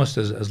almost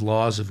as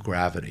laws of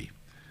gravity.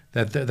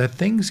 That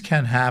things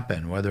can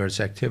happen, whether it's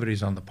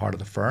activities on the part of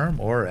the firm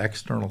or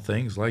external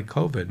things like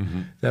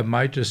COVID, that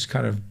might just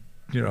kind of,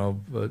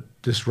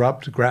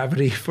 disrupt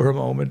gravity for a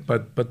moment.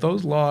 But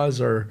those laws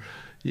are,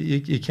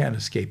 you can't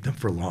escape them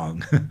for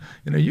long.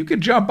 You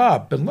could jump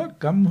up and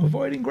look, I'm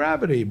avoiding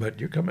gravity, but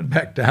you're coming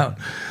back down.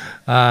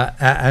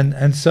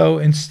 And so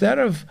instead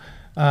of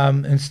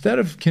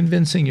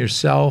convincing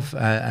yourself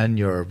and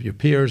your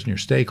peers and your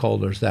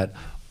stakeholders that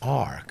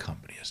our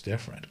company is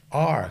different,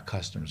 our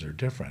customers are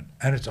different,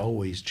 and it's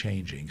always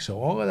changing. So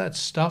all of that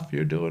stuff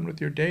you're doing with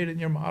your data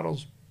and your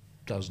models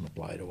doesn't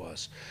apply to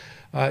us.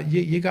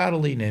 You got to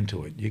lean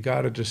into it. You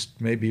got to just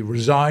maybe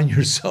resign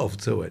yourself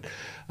to it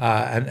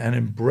and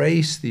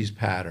embrace these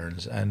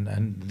patterns, and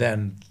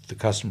then the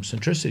customer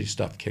centricity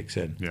stuff kicks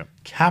in. Yeah.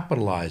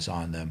 Capitalize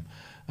on them.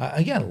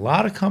 Again, a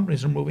lot of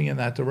companies are moving in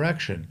that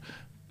direction.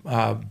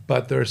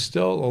 But there's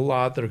still a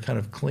lot that are kind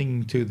of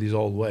clinging to these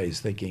old ways,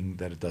 thinking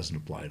that it doesn't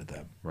apply to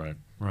them. Right.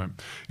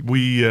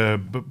 We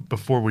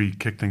before we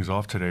kick things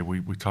off today,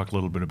 we talked a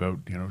little bit about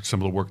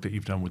some of the work that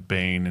you've done with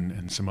Bain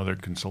and some other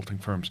consulting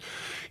firms,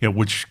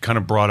 which kind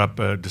of brought up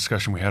a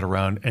discussion we had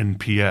around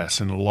NPS,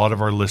 and a lot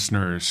of our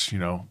listeners,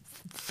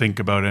 think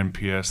about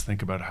NPS,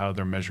 think about how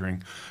they're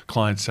measuring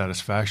client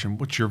satisfaction.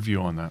 What's your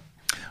view on that?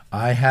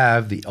 I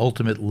have the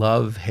ultimate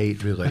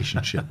love-hate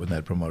relationship with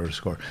Net Promoter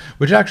Score,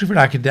 which actually for an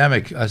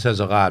academic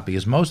says a lot,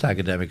 because most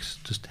academics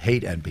just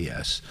hate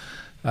NPS.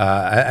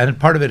 And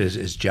part of it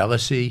is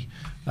jealousy.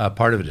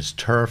 Part of it is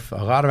turf.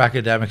 A lot of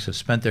academics have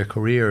spent their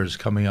careers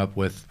coming up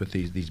with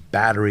these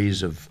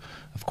batteries of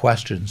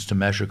questions to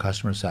measure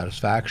customer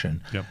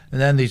satisfaction. Yep.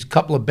 And then these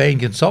couple of Bain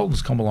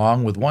consultants come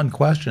along with one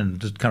question,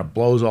 just kind of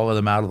blows all of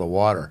them out of the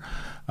water.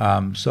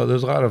 So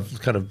there's a lot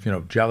of kind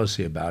of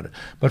jealousy about it.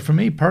 But for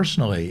me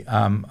personally,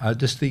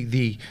 just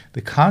the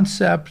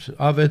concept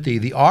of it,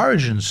 the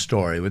origin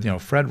story with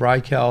Fred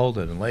Reichheld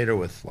and later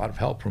with a lot of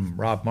help from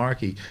Rob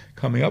Markey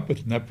coming up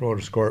with Net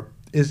Promoter Score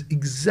is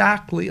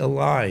exactly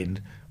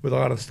aligned with a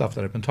lot of the stuff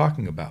that I've been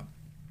talking about.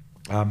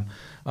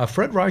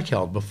 Fred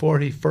Reichheld, before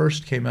he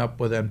first came up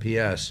with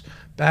NPS,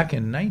 back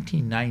in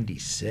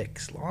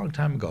 1996, a long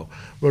time ago,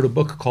 wrote a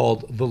book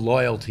called The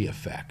Loyalty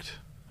Effect.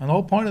 And the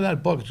whole point of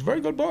that book, it's a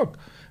very good book,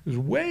 it was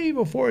way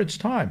before its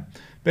time,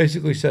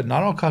 basically said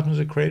not all customers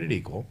are created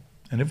equal.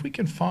 And if we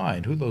can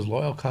find who those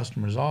loyal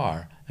customers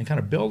are and kind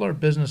of build our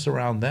business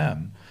around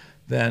them,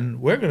 then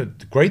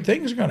great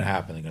things are going to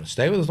happen. They're going to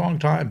stay with us a long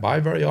time, buy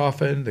very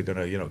often. They're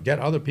going to, get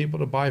other people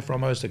to buy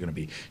from us. They're going to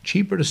be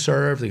cheaper to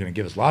serve. They're going to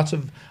give us lots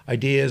of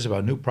ideas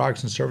about new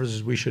products and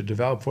services we should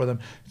develop for them.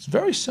 It's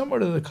very similar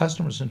to the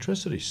customer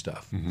centricity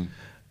stuff. Mm-hmm.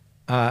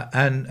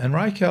 And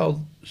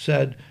Reichheld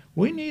said,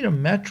 we need a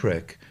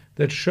metric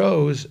that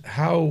shows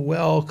how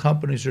well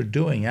companies are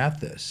doing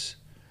at this.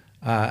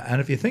 And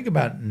if you think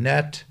about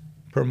net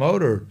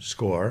promoter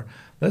score,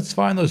 let's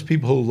find those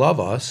people who love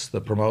us,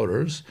 the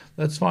promoters.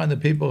 Let's find the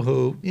people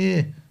who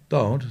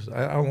don't.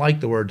 I don't like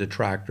the word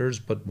detractors,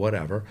 but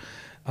whatever.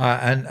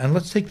 And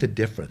let's take the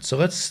difference. So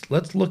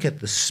let's look at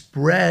the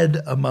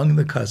spread among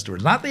the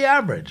customers, not the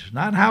average,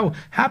 not how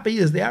happy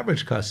is the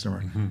average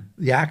customer,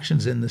 the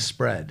actions in the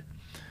spread.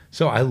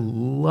 So I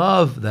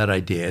love that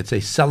idea. It's a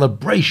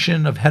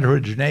celebration of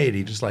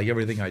heterogeneity, just like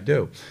everything I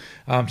do.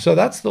 So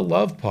that's the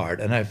love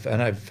part, and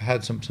I've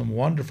had some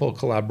wonderful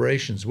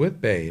collaborations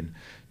with Bain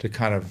to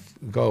kind of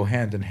go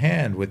hand in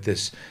hand with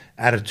this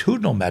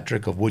attitudinal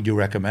metric of would you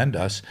recommend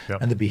us,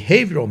 Yep. and the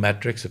behavioral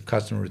metrics of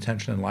customer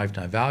retention and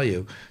lifetime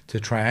value to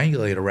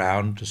triangulate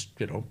around just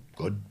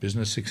good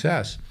business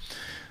success.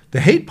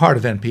 The hate part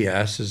of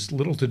NPS is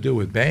little to do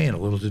with Bain, a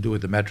little to do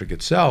with the metric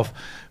itself,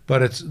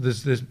 but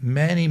there's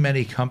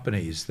many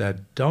companies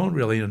that don't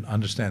really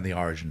understand the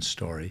origin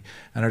story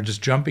and are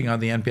just jumping on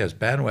the NPS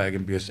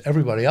bandwagon because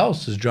everybody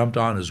else has jumped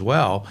on as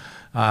well,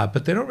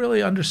 but they don't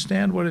really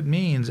understand what it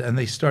means, and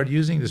they start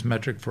using this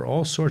metric for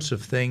all sorts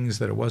of things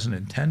that it wasn't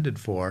intended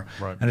for,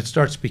 Right. and it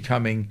starts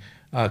becoming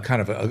kind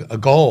of a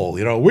goal.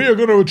 We are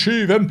going to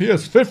achieve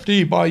NPS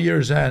 50 by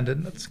year's end,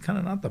 and that's kind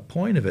of not the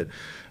point of it.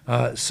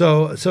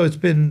 So it's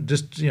been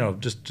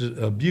just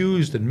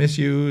abused and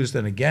misused,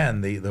 and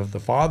again, the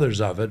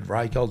fathers of it,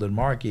 Reichheld and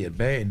Markey at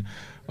Bain,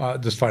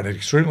 just find it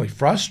extremely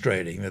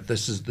frustrating that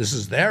this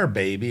is their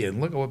baby,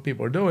 and look at what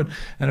people are doing.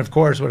 And of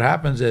course, what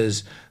happens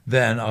is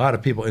then a lot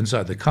of people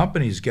inside the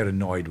companies get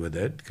annoyed with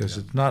it because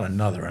it's not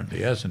another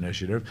NPS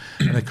initiative,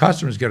 and the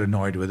customers get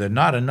annoyed with it.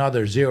 Not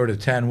another 0 to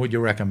 10, would you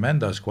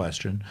recommend us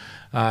question.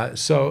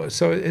 So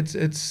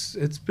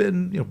it's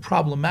been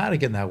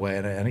problematic in that way.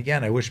 And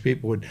again, I wish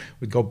people would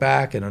go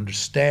back and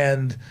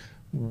understand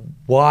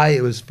why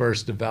it was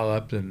first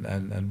developed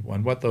and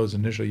what those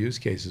initial use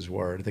cases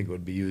were. I think it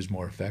would be used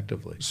more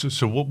effectively.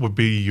 So what would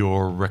be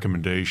your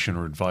recommendation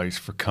or advice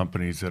for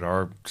companies that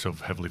are so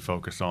heavily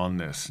focused on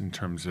this in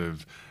terms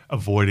of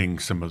avoiding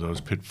some of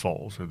those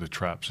pitfalls or the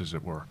traps, as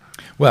it were?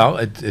 Well,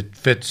 it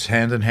fits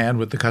hand in hand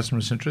with the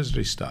customer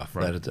centricity stuff.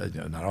 Right.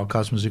 That not all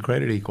customers are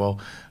created equal.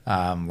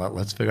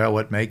 Let's figure out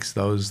what makes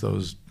those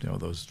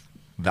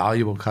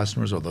valuable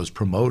customers or those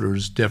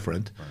promoters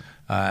different. Right.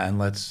 And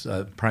let's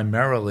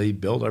primarily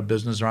build our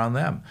business around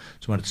them.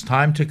 So when it's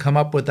time to come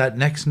up with that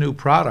next new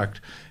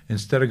product,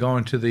 instead of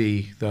going to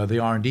the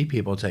R&D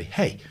people and say,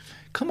 hey,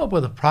 come up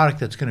with a product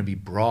that's going to be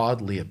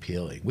broadly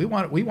appealing. We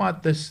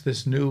want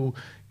this new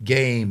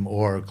game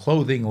or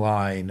clothing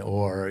line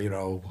or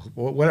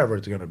whatever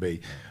it's going to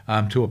be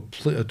to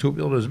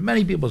appeal to as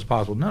many people as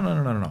possible.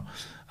 No.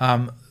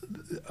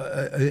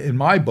 In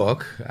my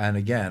book, and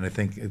again, I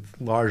think it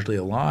largely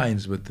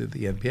aligns with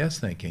the NPS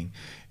thinking,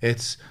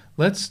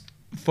 let's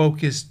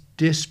focus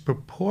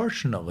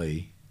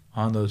disproportionately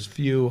on those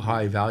few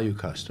high-value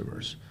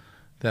customers.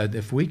 That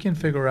if we can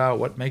figure out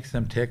what makes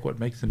them tick, what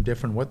makes them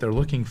different, what they're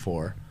looking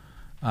for,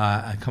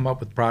 and come up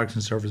with products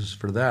and services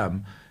for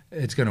them,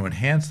 it's going to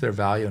enhance their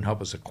value and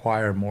help us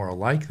acquire more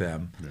like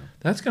them. Yeah.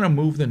 That's going to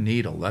move the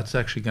needle. That's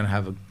actually going to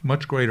have a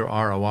much greater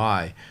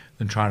ROI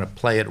than trying to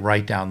play it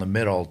right down the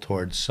middle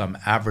towards some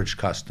average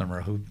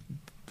customer who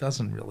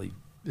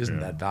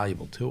isn't that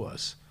valuable to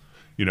us.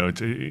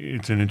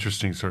 It's an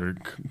interesting sort of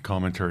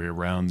commentary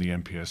around the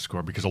NPS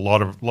score, because a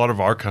lot of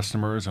our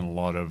customers and a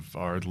lot of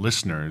our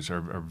listeners are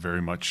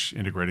very much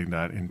integrating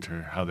that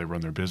into how they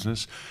run their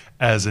business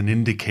as an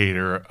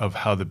indicator of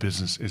how the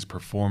business is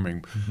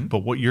performing. Mm-hmm. But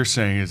what you're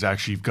saying is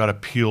actually you've got to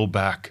peel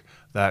back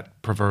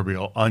that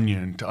proverbial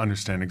onion to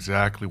understand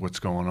exactly what's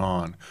going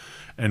on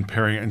and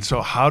pairing it. And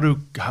so how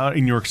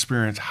in your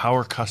experience, how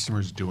are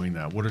customers doing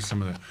that? What are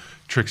some of the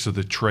tricks of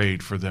the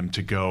trade for them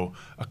to go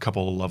a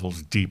couple of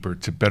levels deeper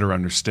to better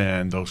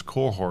understand those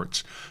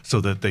cohorts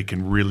so that they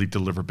can really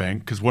deliver bang?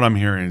 Because what I'm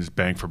hearing is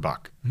bang for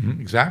buck.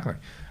 Mm-hmm, exactly.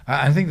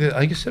 I think that,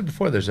 like I said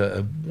before, there's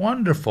a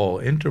wonderful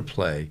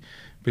interplay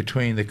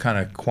between the kind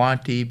of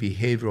quantity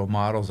behavioral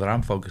models that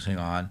I'm focusing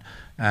on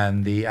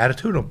and the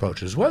attitudinal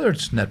approaches, whether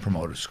it's Net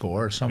Promoter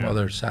Score or some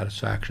other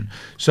satisfaction.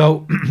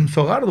 So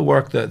a lot of the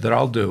work that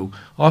I'll do,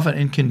 often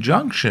in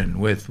conjunction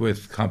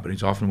with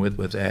companies, often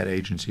with ad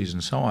agencies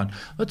and so on,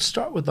 let's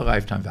start with the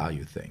lifetime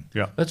value thing.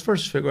 Yeah. Let's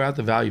first figure out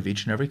the value of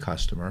each and every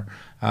customer,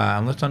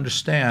 and let's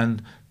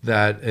understand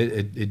that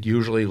it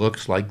usually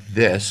looks like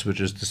this,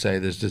 which is to say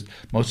there's just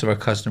most of our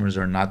customers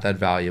are not that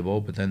valuable,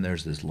 but then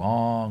there's this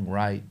long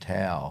right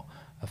tail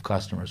of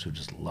customers who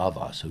just love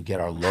us, who get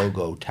our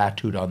logo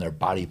tattooed on their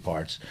body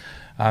parts.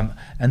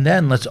 And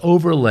then let's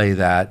overlay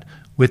that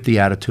with the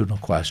attitudinal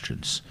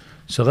questions.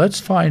 So let's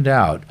find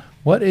out,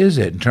 what is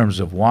it in terms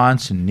of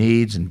wants and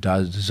needs and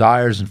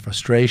desires and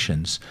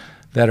frustrations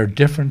that are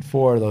different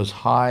for those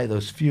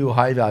few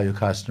high-value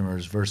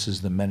customers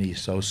versus the many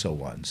so-so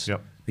ones?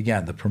 Yep.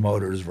 Again, the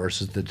promoters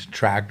versus the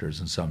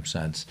detractors in some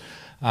sense.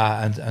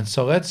 And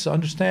so let's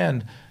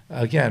understand,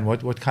 again,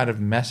 what kind of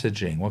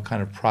messaging, what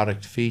kind of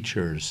product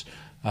features,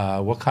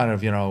 what kind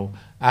of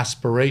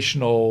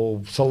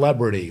aspirational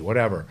celebrity,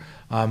 whatever,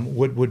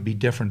 would be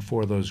different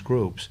for those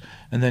groups,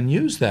 and then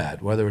use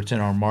that, whether it's in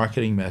our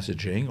marketing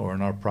messaging or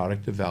in our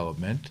product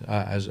development,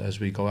 as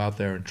we go out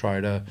there and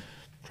try to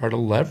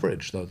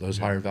leverage those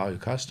higher value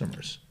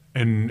customers.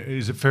 And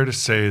is it fair to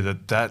say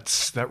that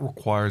that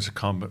requires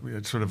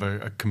sort of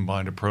a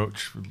combined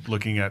approach,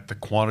 looking at the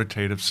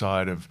quantitative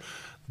side of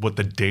what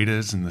the data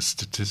is and the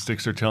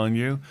statistics are telling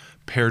you,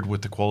 paired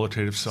with the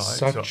qualitative side?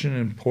 Such an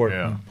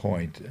important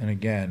point. And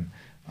again,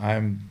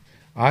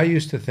 I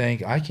used to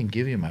think I can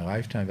give you my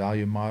lifetime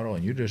value model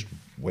and you just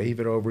wave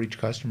it over each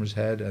customer's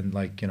head and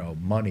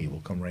money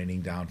will come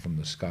raining down from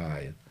the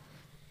sky.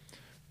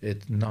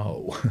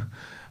 No.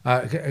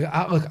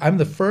 Look, I'm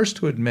the first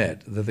to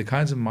admit that the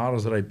kinds of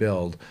models that I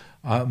build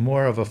are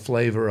more of a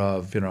flavor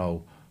of,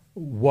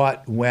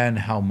 what, when,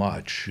 how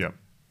much. Yep.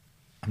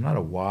 I'm not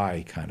a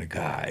why kind of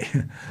guy.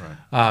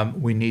 Right.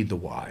 We need the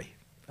why.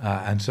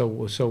 And so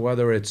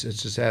whether it's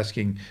just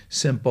asking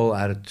simple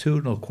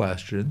attitudinal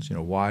questions,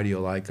 why do you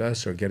like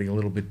us, or getting a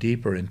little bit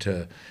deeper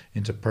into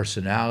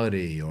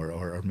personality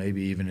or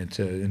maybe even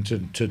into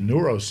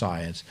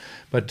neuroscience,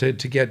 but to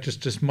get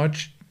just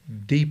much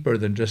deeper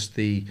than just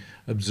the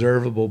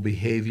observable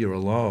behavior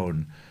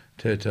alone,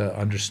 to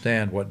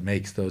understand what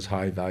makes those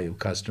high-value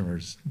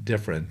customers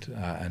different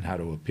and how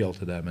to appeal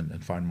to them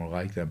and find more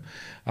like them.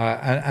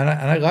 And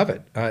I love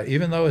it.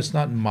 Even though it's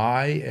not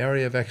my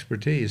area of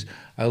expertise,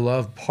 I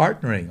love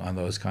partnering on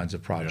those kinds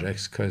of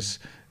projects because,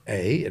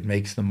 A, it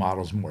makes the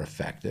models more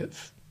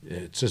effective.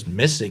 It's just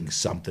missing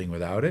something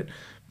without it.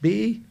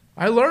 B,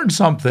 I learned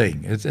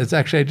something. It's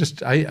actually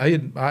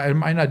I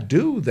might not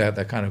do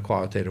that kind of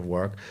qualitative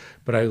work,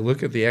 but I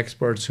look at the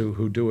experts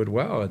who do it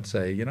well and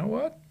say, you know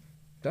what?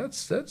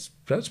 That's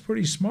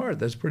pretty smart.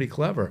 That's pretty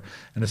clever.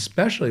 And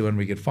especially when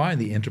we could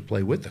find the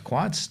interplay with the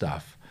quant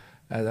stuff,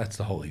 that's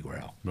the holy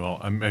grail. Well,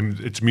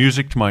 it's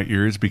music to my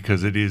ears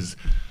because it is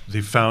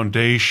the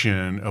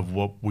foundation of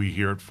what we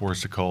here at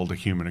Forrester call the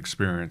human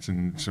experience.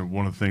 And so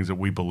one of the things that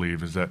we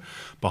believe is that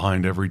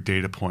behind every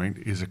data point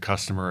is a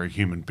customer, a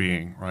human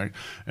being, right?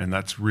 And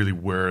that's really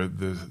where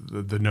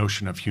the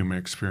notion of human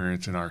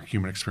experience and our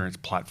human experience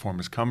platform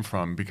has come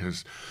from,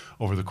 because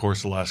over the course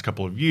of the last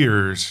couple of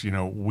years,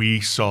 we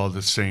saw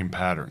the same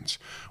patterns.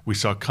 We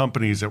saw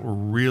companies that were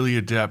really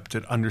adept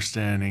at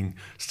understanding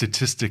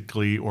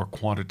statistically or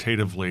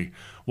quantitatively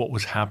what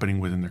was happening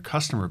within their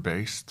customer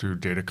base through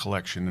data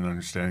collection and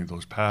understanding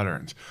those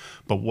patterns.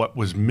 But what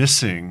was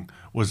missing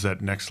was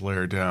that next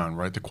layer down,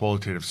 right? The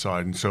qualitative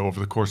side. And so over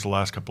the course of the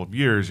last couple of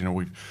years,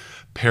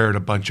 we've paired a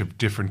bunch of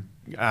different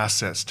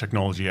assets,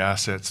 technology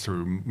assets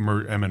through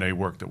M&A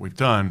work that we've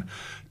done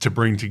to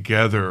bring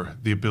together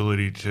the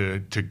ability to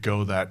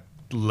go that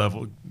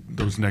level,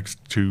 those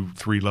next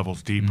 2-3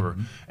 levels deeper,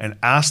 and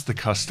ask the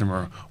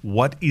customer,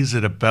 what is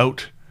it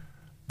about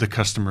the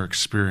customer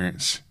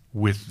experience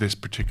with this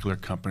particular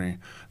company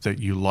that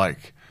you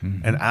like?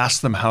 And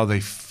ask them how they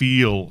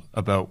feel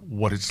about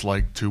what it's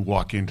like to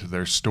walk into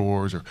their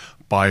stores or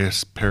buy a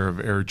pair of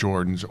Air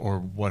Jordans or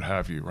what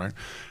have you, right?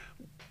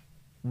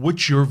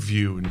 What's your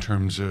view in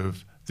terms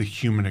of the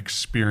human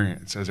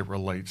experience as it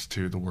relates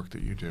to the work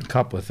that you do? A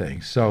couple of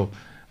things. So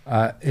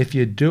if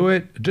you do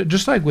it,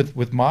 just like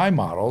with my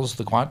models,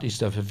 the quantity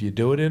stuff, if you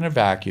do it in a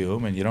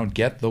vacuum and you don't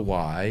get the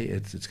why,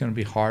 it's going to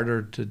be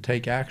harder to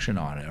take action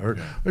on it. Or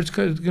it's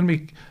going to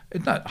be,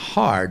 it's not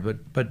hard,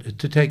 but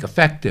to take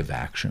effective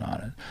action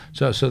on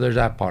it. So there's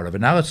that part of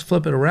it. Now let's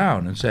flip it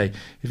around and say,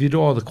 if you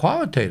do all the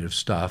qualitative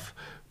stuff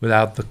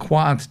without the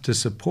quant to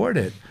support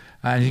it,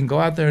 and you can go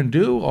out there and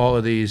do all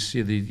of these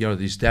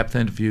depth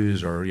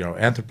interviews or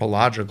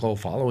anthropological,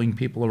 following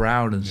people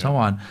around and so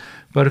on.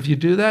 But if you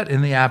do that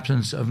in the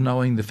absence of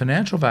knowing the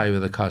financial value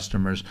of the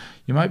customers,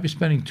 you might be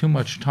spending too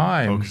much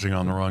time focusing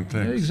on the wrong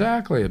things.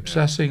 Exactly,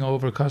 obsessing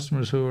over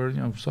customers who are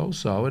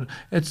so-so. And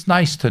it's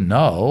nice to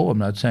know. I'm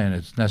not saying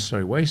it's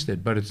necessarily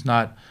wasted, but it's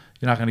not.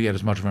 You're not going to get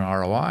as much of an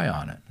ROI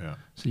on it. Yeah.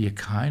 So you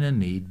kind of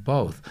need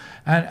both.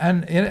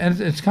 And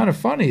it's kind of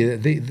funny.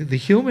 The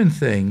human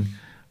thing.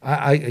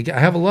 I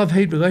have a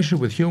love-hate relationship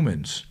with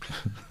humans.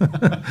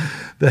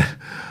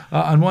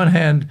 On one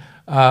hand,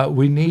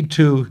 we need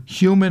to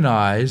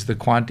humanize the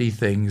quantity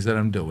things that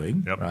I'm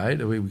doing, right?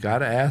 We've got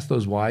to ask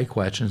those why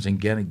questions and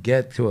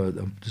get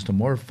to just a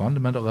more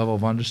fundamental level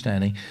of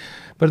understanding.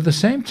 But at the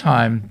same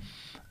time,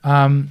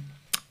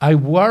 I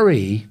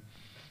worry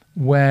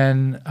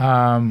when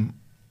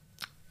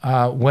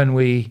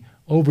we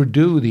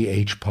overdo the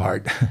H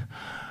part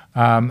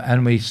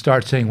and we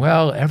start saying,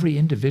 well, every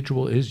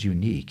individual is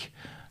unique.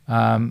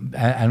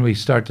 And we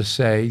start to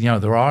say,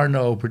 there are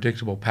no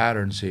predictable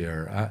patterns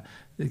here,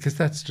 because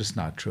that's just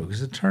not true.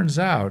 Because it turns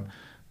out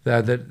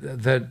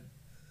that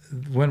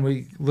when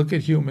we look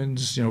at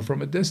humans,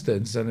 from a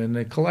distance and in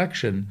a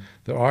collection,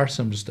 there are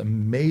some just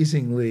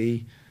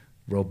amazingly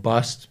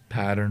robust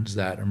patterns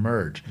that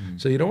emerge.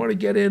 So you don't want to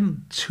get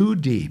in too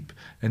deep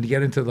and to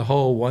get into the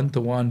whole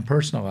one-to-one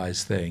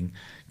personalized thing,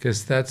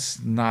 because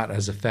that's not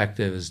as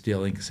effective as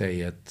dealing,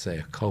 say, at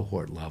a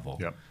cohort level.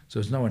 Yep. So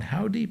it's knowing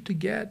how deep to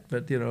get,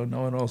 but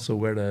knowing also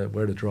where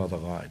to draw the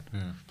line.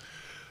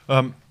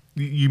 Yeah.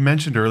 You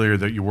mentioned earlier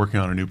that you're working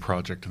on a new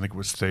project. I think it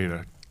was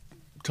Theta.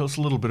 Tell us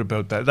a little bit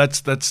about that.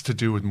 That's to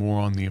do with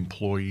more on the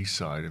employee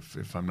side,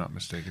 if I'm not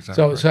mistaken. Is that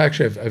correct? So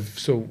actually,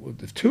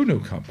 I've two new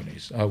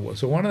companies.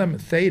 So one of them,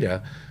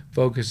 Theta,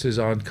 focuses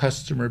on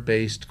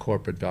customer-based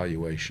corporate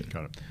valuation.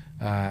 Got it.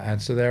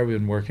 And so there we've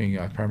been working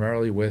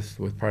primarily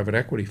with private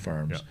equity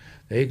firms. Yeah.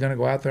 They're going to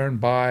go out there and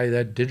buy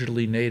that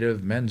digitally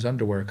native men's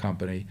underwear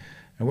company,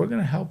 and we're going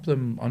to help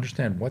them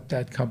understand what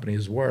that company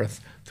is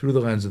worth through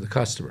the lens of the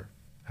customer.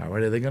 How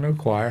are they going to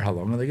acquire? How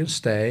long are they going to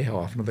stay? How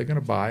often are they going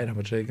to buy? And how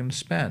much are they going to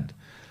spend?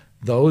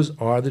 Those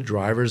are the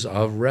drivers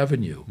of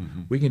revenue.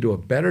 Mm-hmm. We can do a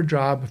better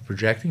job of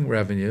projecting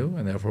revenue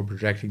and therefore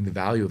projecting the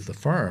value of the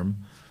firm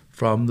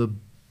from the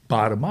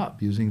bottom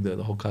up using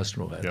the whole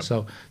customer lens. Yep.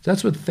 So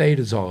that's what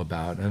Theta is all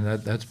about, and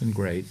that's been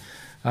great.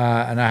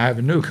 And I have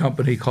a new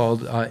company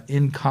called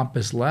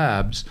Encompass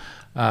Labs.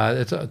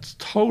 It's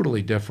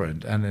totally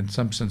different and in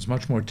some sense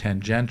much more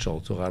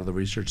tangential to a lot of the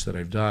research that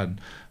I've done.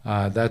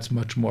 That's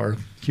much more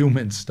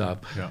human stuff.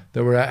 Yeah.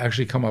 That we're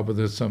actually come up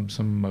with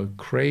some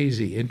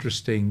crazy,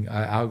 interesting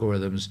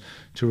algorithms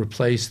to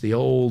replace the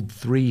old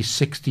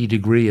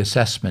 360-degree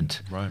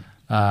assessment. Right.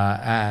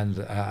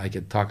 And I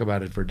could talk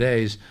about it for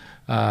days.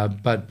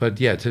 But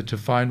yeah, to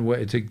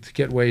find to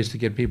get ways to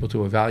get people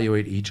to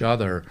evaluate each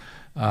other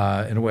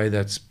in a way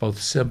that's both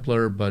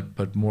simpler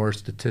but more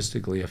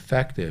statistically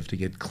effective, to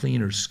get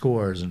cleaner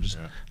scores and just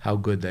how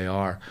good they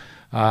are.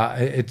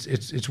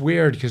 It's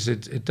weird because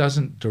it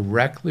doesn't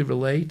directly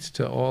relate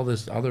to all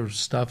this other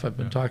stuff I've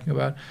been talking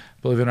about.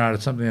 Believe it or not,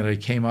 it's something that I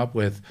came up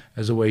with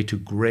as a way to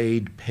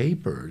grade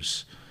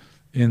papers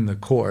in the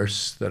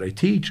course that I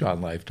teach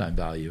on lifetime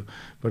value,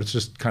 but it's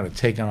just kind of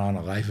taken on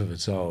a life of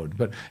its own.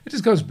 But it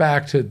just goes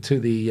back to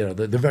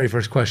the very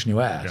first question you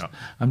asked. Yeah.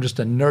 I'm just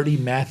a nerdy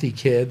mathy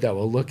kid that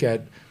will look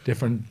at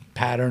different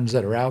patterns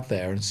that are out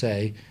there and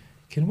say,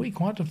 can we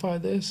quantify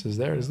this? Is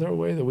there a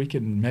way that we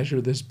can measure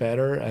this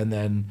better and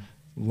then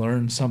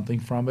learn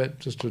something from it?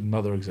 Just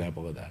another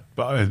example of that.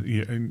 But I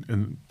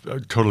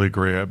totally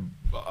agree.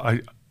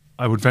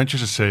 I would venture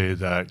to say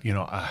that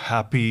a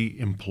happy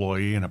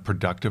employee and a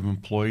productive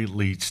employee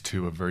leads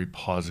to a very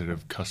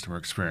positive customer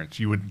experience.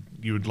 You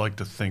would like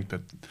to think that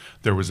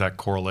there was that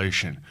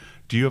correlation.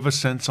 Do you have a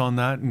sense on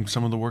that in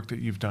some of the work that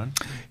you've done?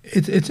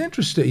 It's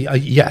interesting.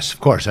 Yes,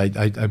 of course, I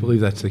believe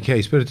that's the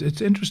case. But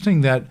it's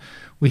interesting that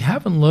we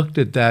haven't looked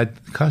at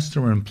that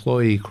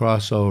customer-employee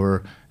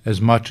crossover as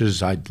much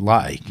as I'd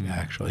like,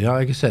 actually.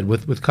 Like I said,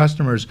 with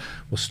customers,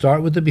 we'll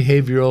start with the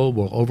behavioral,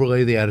 we'll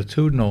overlay the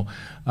attitudinal.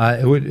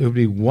 It would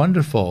be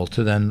wonderful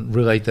to then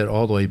relate that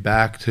all the way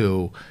back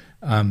to,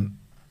 in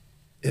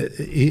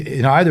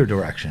either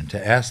direction,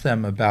 to ask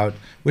them about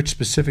which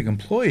specific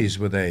employees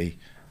were they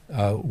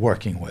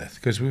working with,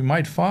 because we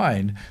might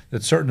find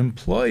that certain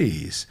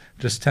employees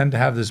just tend to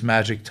have this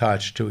magic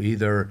touch to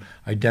either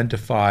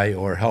identify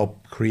or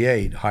help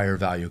create higher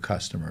value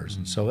customers.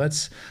 And so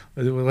let's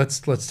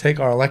take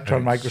our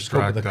electron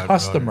microscope of the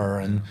customer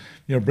and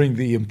bring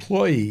the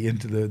employee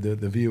into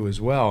the view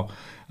as well.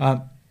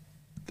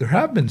 There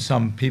have been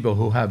some people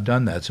who have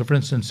done that. So, for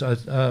instance,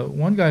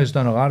 one guy has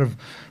done a lot of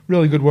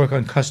really good work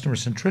on customer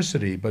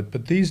centricity,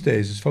 but these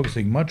days is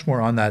focusing much more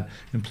on that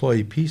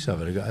employee piece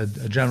of it.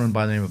 A gentleman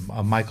by the name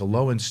of Michael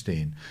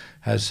Lowenstein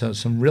has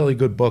some really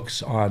good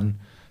books on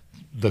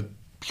the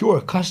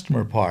pure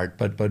customer part,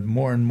 but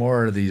more and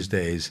more these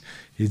days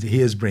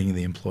he is bringing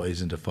the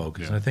employees into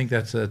focus. And I think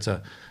that's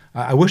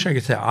I wish I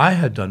could say I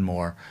had done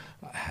more,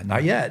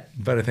 not yet,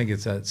 but I think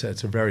it's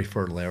a very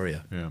fertile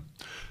area. Yeah.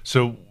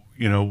 So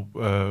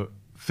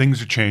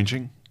things are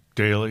changing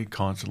daily,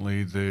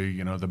 constantly.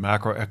 The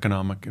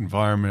macroeconomic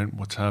environment,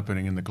 what's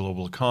happening in the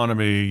global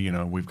economy.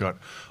 We've got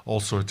all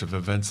sorts of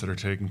events that are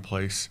taking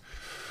place.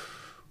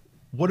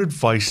 What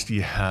advice do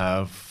you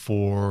have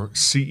for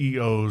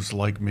CEOs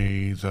like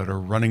me that are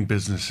running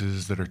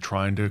businesses that are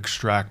trying to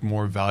extract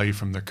more value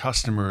from their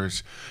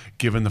customers,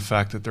 given the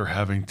fact that they're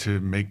having to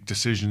make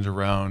decisions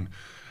around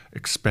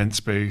expense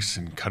base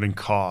and cutting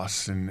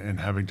costs and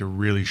having to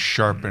really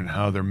sharpen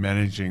how they're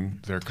managing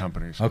their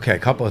companies? Okay, a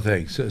couple of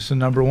things. So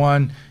number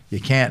one, you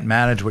can't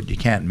manage what you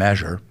can't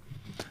measure.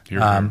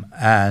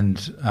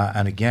 And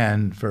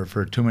again,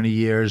 for too many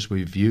years,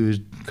 we've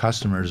used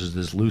customers as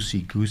this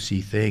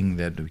loosey-goosey thing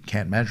that we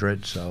can't measure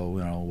it, so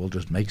we'll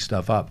just make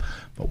stuff up.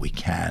 But we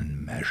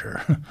can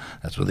measure.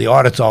 That's what the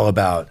audit's all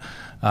about.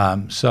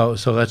 So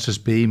let's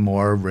just be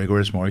more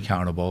rigorous, more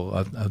accountable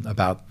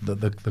about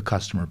the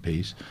customer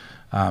piece.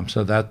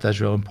 So that's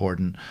real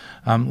important.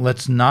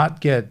 Let's not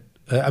get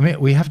I mean,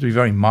 we have to be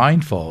very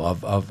mindful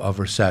of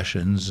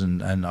recessions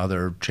and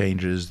other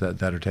changes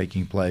that are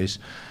taking place.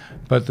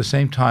 But at the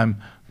same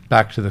time,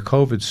 back to the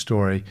COVID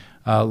story,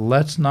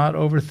 let's not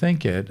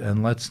overthink it,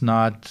 and let's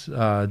not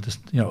just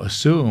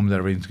assume that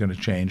everything's going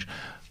to change.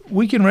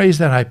 We can raise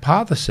that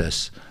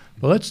hypothesis,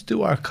 but let's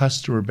do our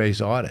customer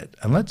base audit,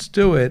 and let's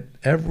do it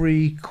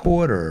every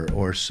quarter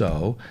or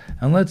so,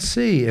 and let's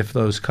see if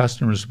those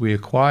customers we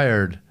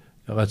acquired,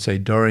 let's say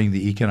during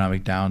the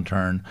economic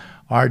downturn,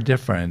 are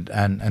different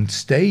and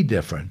stay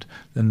different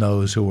than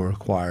those who were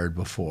acquired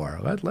before.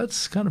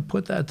 Let's kind of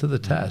put that to the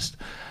test.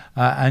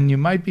 And you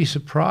might be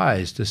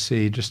surprised to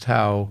see just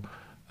how,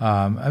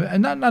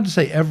 and not to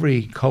say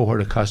every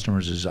cohort of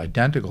customers is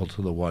identical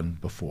to the one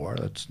before,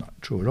 that's not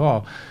true at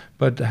all,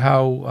 but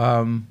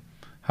how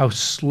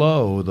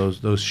slow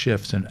those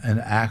shifts in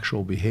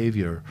actual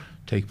behavior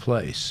take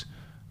place.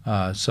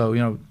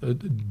 So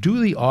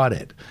do the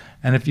audit,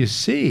 and if you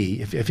see,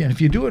 if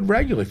you do it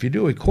regularly, if you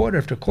do it quarter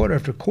after quarter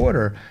after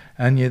quarter,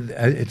 and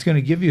it's going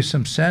to give you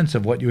some sense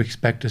of what you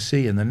expect to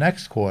see in the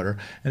next quarter.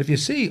 And if you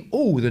see,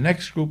 the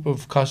next group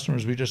of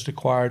customers we just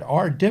acquired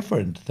are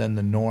different than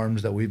the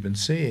norms that we've been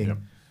seeing. Yep.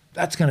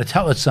 That's going to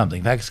tell us something.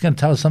 In fact, it's going to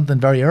tell us something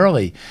very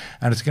early,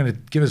 and it's going to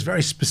give us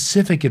very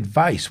specific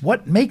advice.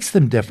 What makes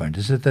them different?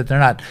 Is it that they're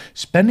not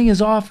spending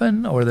as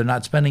often, or they're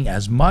not spending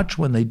as much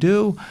when they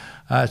do?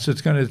 So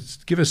it's going to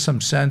give us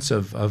some sense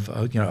of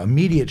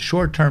immediate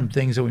short-term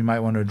things that we might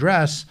want to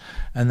address,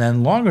 and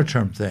then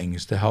longer-term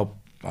things to help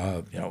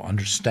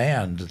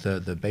understand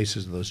the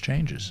basis of those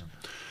changes.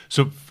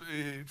 So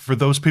for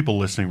those people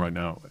listening right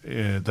now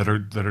that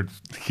are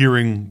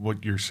hearing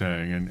what you're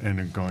saying and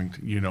are going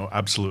to,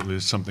 absolutely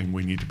is something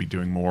we need to be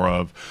doing more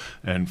of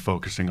and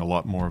focusing a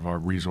lot more of our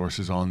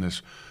resources on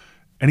this.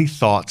 Any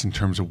thoughts in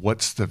terms of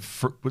what's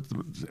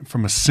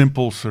from a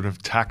simple sort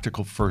of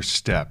tactical first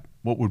step,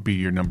 what would be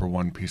your number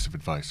one piece of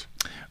advice?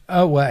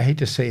 Oh, well, I hate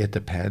to say it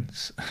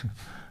depends.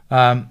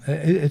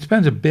 It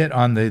depends a bit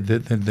on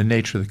the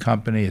nature of the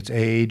company, its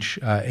age,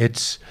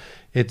 its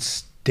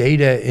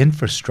data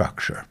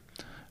infrastructure.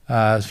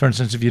 For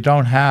instance, if you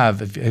don't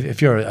have,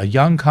 if you're a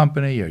young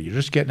company or you're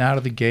just getting out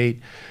of the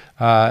gate,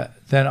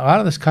 then a lot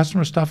of this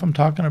customer stuff I'm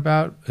talking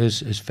about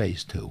is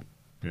phase two.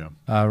 Yeah.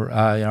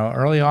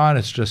 Early on,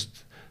 it's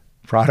just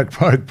product.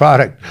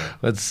 Yeah.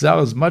 Let's sell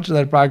as much of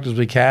that product as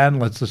we can.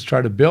 Let's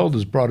try to build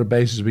as broad a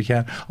base as we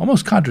can.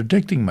 Almost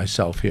contradicting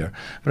myself here,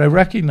 but I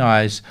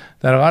recognize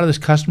that a lot of this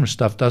customer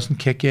stuff doesn't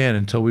kick in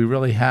until we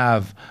really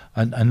have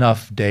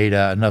enough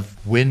data,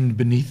 enough wind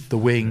beneath the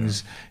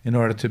wings in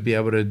order to be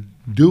able to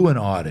do an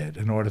audit,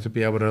 in order to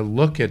be able to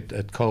look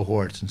at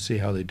cohorts and see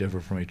how they differ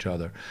from each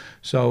other.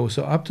 So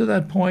up to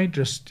that point,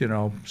 just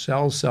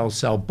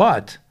sell,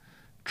 but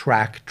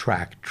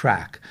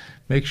track.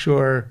 Make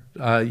sure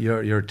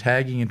you're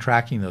tagging and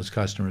tracking those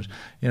customers.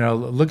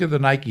 Look at the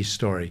Nike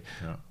story.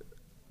 Yeah.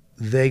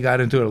 They got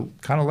into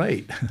it kind of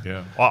late.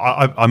 Yeah,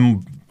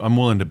 I'm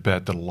willing to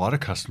bet that a lot of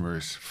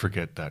customers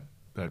forget that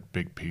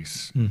big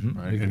piece,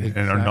 right? And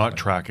are not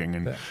tracking.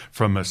 And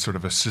from a sort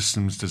of a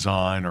systems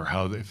design or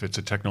if it's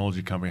a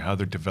technology company, how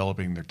they're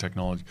developing their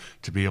technology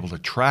to be able to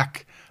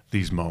track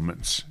these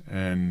moments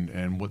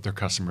and what their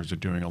customers are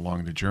doing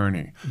along the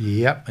journey.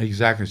 Yep,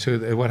 exactly.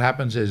 So what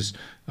happens is,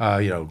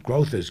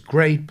 growth is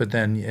great, but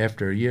then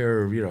after a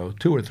year,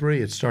 2 or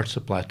 3, it starts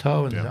to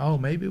plateau,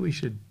 and maybe we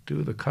should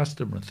do the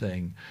customer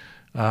thing.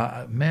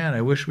 Man,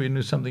 I wish we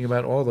knew something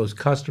about all those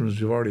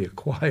customers we've already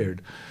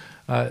acquired.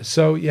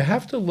 So you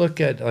have to look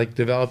at like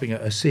developing a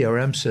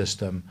CRM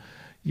system.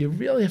 You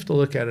really have to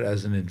look at it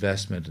as an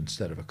investment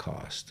instead of a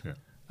cost. Yeah.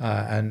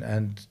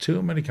 And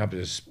too many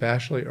companies,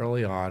 especially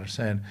early on, are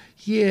saying,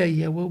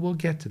 we'll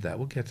get to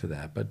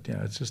that, but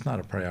it's just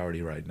not a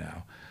priority right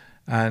now.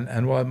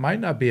 And while it might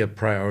not be a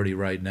priority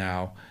right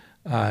now,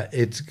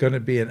 it's going to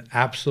be an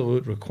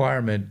absolute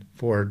requirement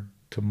for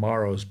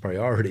tomorrow's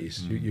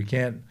priorities.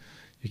 Mm-hmm.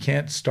 You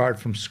can't start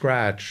from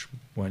scratch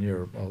when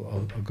you're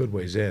a good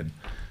ways in.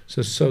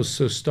 So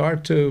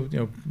start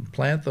to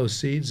plant those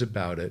seeds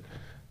about it.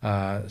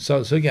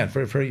 So again,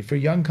 for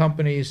young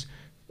companies,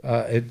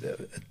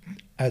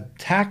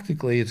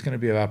 tactically, it's going to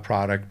be about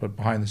product, but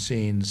behind the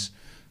scenes,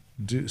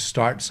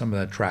 start some of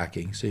that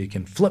tracking so you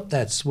can flip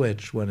that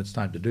switch when it's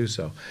time to do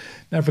so.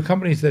 Now, for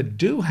companies that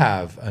do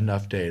have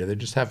enough data, they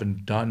just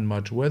haven't done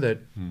much with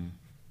it,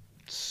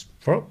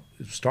 start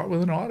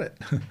with an audit.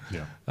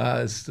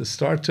 Yeah.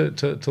 Start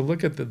to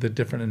look at the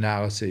different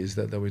analyses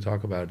that we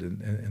talk about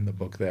in the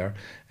book there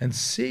and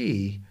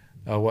see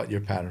what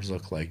your patterns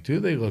look like. Do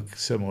they look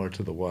similar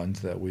to the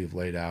ones that we've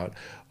laid out?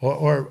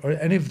 Or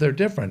and if they're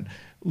different,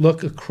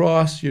 look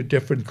across your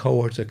different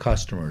cohorts of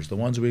customers, the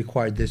ones we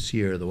acquired this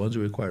year, the ones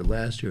we acquired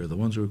last year, the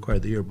ones we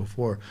acquired the year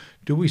before.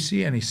 Do we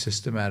see any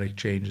systematic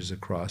changes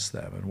across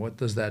them? And what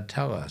does that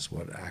tell us?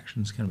 What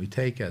actions can we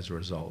take as a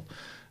result?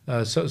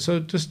 So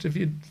just if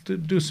you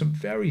do some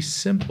very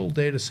simple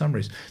data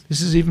summaries,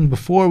 this is even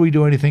before we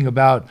do anything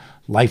about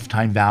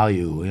lifetime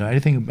value,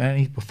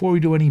 before we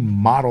do any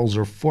models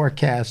or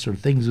forecasts or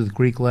things with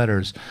Greek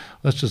letters.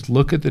 Let's just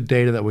look at the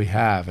data that we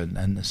have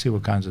and see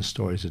what kinds of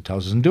stories it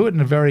tells us, and do it in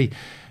a very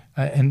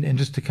and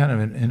just a kind of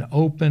an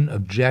open,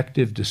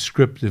 objective,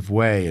 descriptive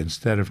way,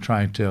 instead of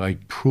trying to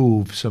like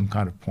prove some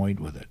kind of point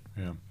with it.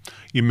 Yeah.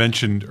 You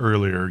mentioned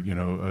earlier,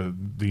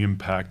 the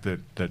impact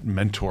that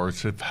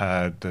mentors have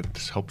had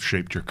that's helped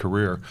shape your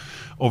career.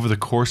 Over the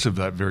course of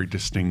that very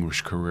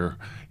distinguished career,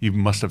 you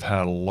must have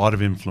had a lot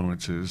of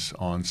influences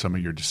on some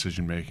of your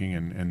decision making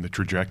and the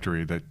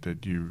trajectory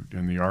that you,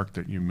 and the arc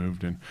that you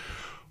moved in.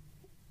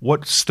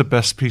 What's the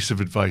best piece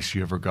of advice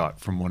you ever got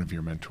from one of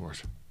your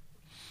mentors?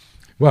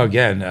 Well,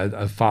 again,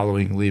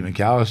 following Lee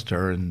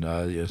McAllister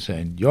and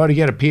saying you ought to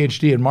get a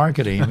PhD in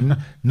marketing.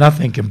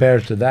 Nothing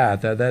compares to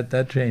that.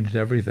 That changed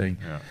everything.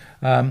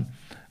 Yeah.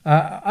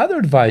 Other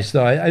advice,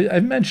 though, I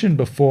mentioned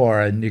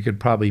before, and you could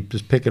probably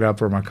just pick it up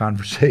from our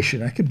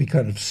conversation. I could be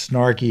kind of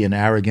snarky and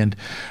arrogant,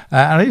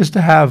 and I used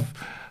to have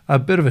a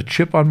bit of a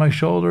chip on my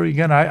shoulder.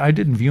 Again, I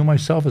didn't view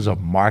myself as a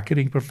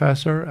marketing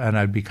professor, and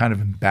I'd be kind of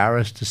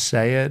embarrassed to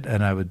say it,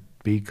 and I would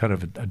be kind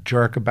of a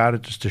jerk about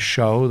it just to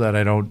show that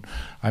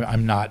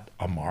I'm not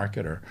a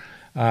marketer.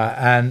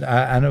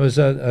 And it was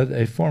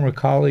a former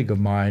colleague of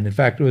mine. In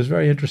fact, it was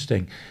very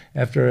interesting.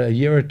 After a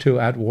year or two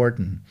at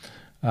Wharton,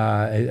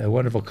 a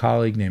wonderful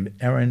colleague named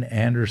Erin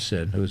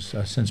Anderson, who's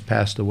since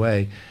passed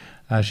away,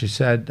 she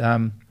said,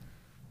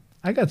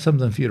 I got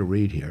something for you to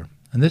read here.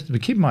 And this,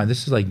 keep in mind,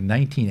 this is like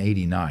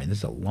 1989. This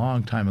is a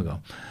long time ago.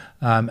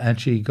 And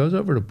she goes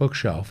over to a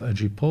bookshelf and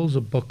she pulls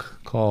a book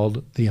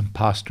called The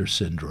Imposter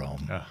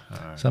Syndrome,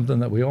 something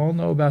that we all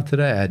know about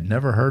today. I'd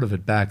never heard of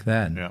it back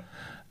then. Yeah.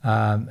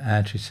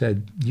 And she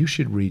said, you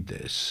should read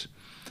this.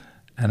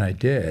 And I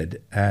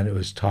did, and it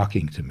was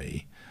talking to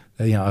me.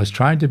 I was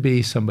trying to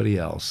be somebody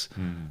else.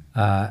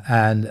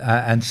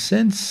 And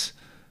since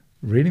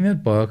reading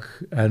that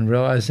book and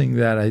realizing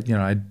that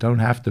I don't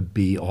have to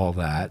be all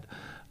that,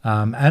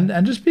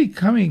 and just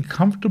becoming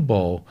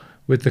comfortable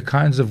with the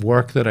kinds of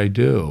work that I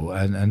do,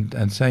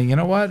 and saying, you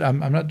know what,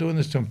 I'm not doing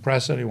this to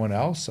impress anyone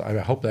else. I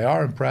hope they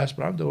are impressed,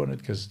 but I'm doing it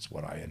because it's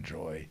what I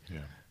enjoy. Yeah.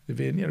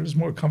 Being, just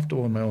more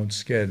comfortable in my own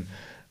skin.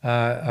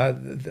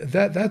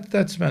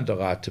 That's meant a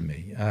lot to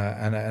me.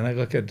 And I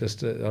look at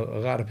just a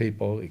lot of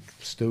people, like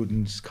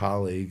students,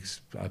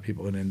 colleagues,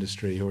 people in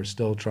industry who are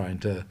still trying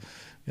to,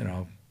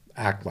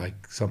 act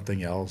like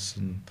something else.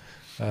 And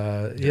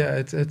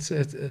it's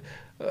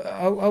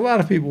a lot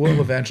of people will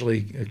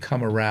eventually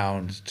come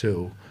around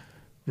to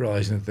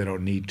realizing that they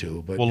don't need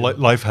to. But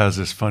life has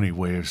this funny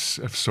way of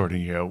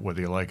sorting you out,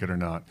 whether you like it or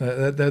not.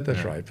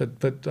 That's right.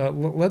 But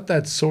let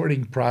that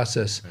sorting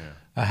process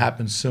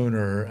happen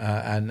sooner,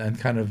 and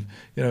kind of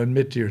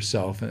admit to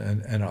yourself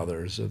and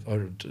others,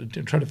 or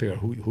try to figure out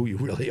who you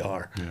really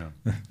are. Yeah,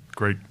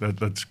 great.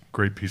 That's a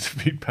great piece of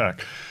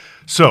feedback.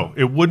 So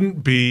it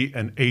wouldn't be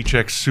an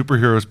HX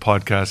Superheroes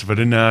podcast if I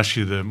didn't ask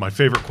you my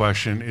favorite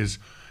question is,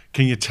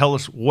 can you tell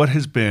us what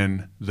has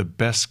been the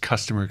best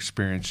customer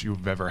experience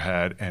you've ever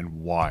had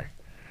and why?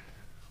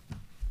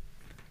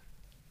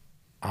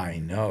 I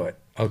know it.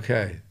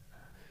 Okay.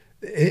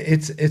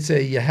 It's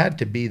a you had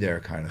to be there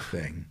kind of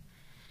thing.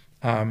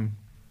 I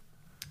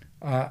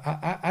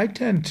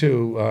tend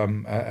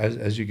to,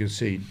 as you can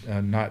see,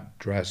 not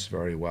dress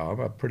very well. I'm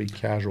a pretty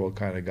casual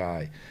kind of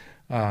guy.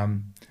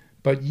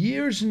 But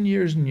years and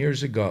years and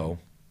years ago,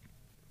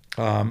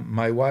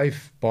 my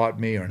wife bought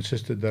me, or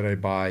insisted that I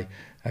buy,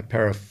 a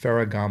pair of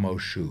Ferragamo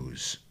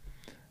shoes.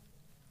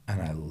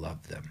 And I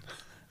loved them.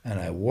 And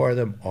I wore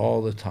them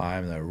all the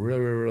time. They're really,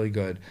 really, really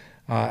good.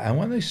 And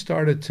when they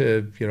started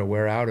to,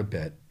 wear out a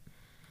bit,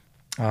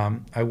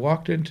 I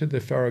walked into the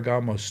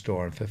Ferragamo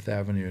store on Fifth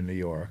Avenue in New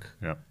York.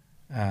 Yep.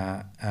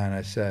 And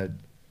I said,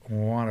 I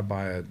want to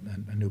buy a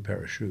new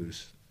pair of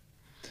shoes.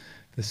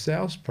 The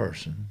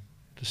salesperson,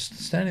 just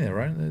standing there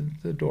right in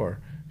the door,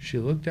 she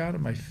looked down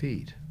at my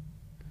feet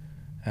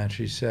and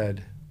she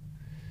said,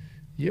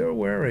 you're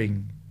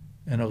wearing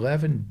an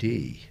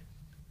 11D,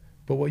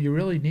 but what you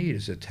really need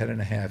is a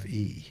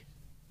 10.5E.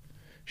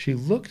 She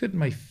looked at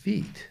my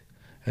feet,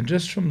 and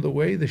just from the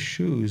way the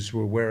shoes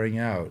were wearing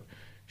out,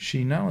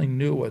 she not only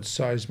knew what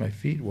size my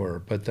feet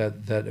were, but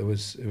that it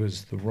was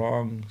the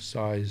wrong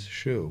size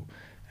shoe.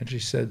 And she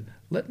said,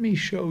 let me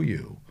show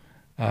you.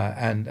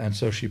 And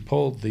so she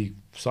pulled the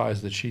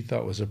size that she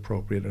thought was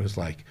appropriate. It was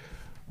like,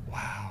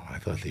 wow, I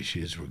thought these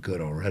shoes were good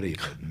already,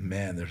 but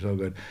man, they're so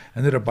good. I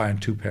ended up buying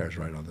 2 pairs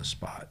right on the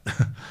spot.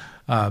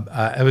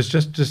 It was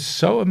just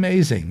so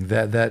amazing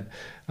that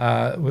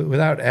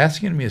without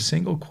asking me a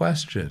single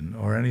question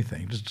or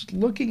anything, just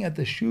looking at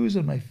the shoes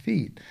on my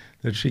feet,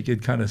 that she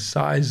could kind of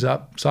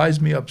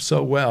size me up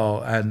so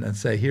well and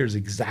say, here's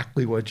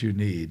exactly what you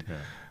need.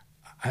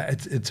 Yeah.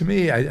 To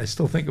me, I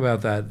still think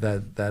about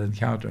that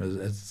encounter.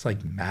 It's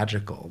like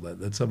magical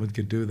that someone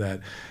could do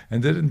that,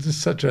 and did it in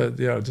just such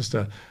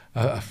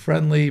a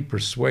friendly,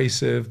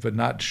 persuasive, but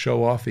not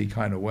show-offy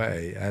kind of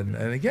way. And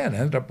again, I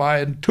ended up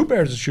buying 2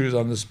 pairs of shoes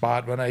on the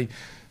spot when I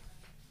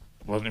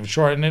wasn't even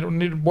sure I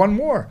needed one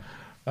more.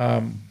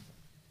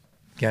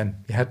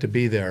 Again, you had to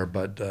be there,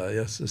 but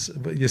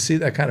you see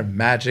that kind of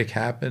magic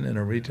happen in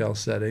a retail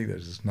setting.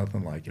 There's just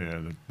nothing like it.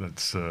 Yeah,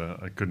 that's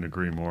I couldn't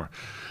agree more.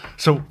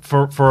 So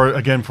for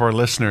our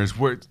listeners,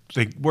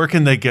 where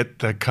can they get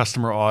the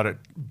customer audit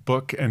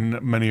book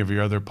and many of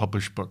your other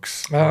published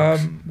books?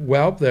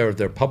 Well,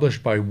 they're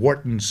published by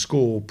Wharton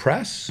School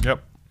Press.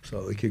 Yep.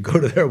 So they could go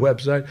to their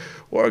website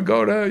or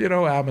go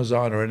to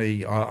Amazon or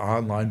any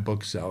online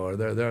bookseller.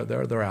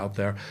 They're out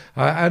there.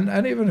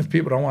 And even if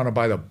people don't want to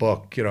buy the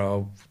book,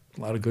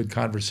 a lot of good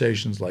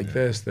conversations like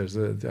this. There's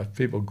if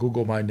people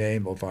Google my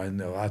name, they'll find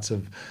lots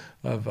of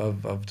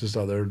just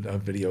other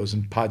videos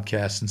and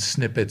podcasts and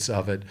snippets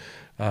of it.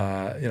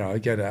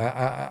 Again,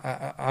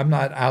 I'm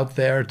not out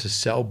there to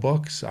sell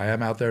books. I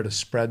am out there to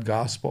spread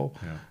gospel.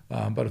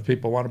 Yeah. But if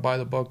people want to buy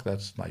the book,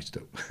 that's nice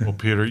too. Well,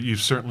 Peter,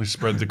 you've certainly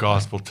spread the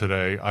gospel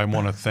today. I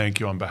want to thank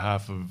you on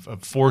behalf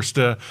of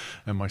Forsta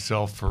and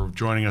myself for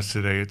joining us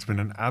today. It's been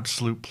an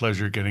absolute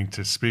pleasure getting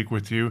to speak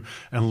with you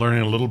and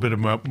learning a little bit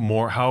about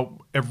more how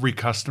every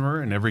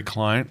customer and every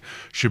client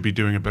should be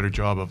doing a better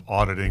job of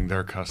auditing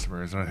their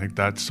customers. And I think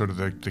that's sort of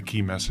the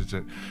key message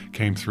that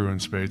came through in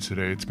spades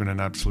today. It's been an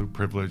absolute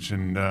privilege,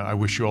 and I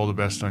wish you all the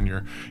best on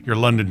your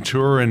London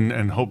tour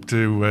and hope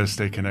to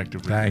stay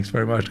connected with you. Thanks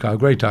very much, Kyle.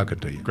 Great talking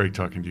to you. Great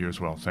talking to you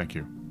as well. Thank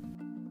you.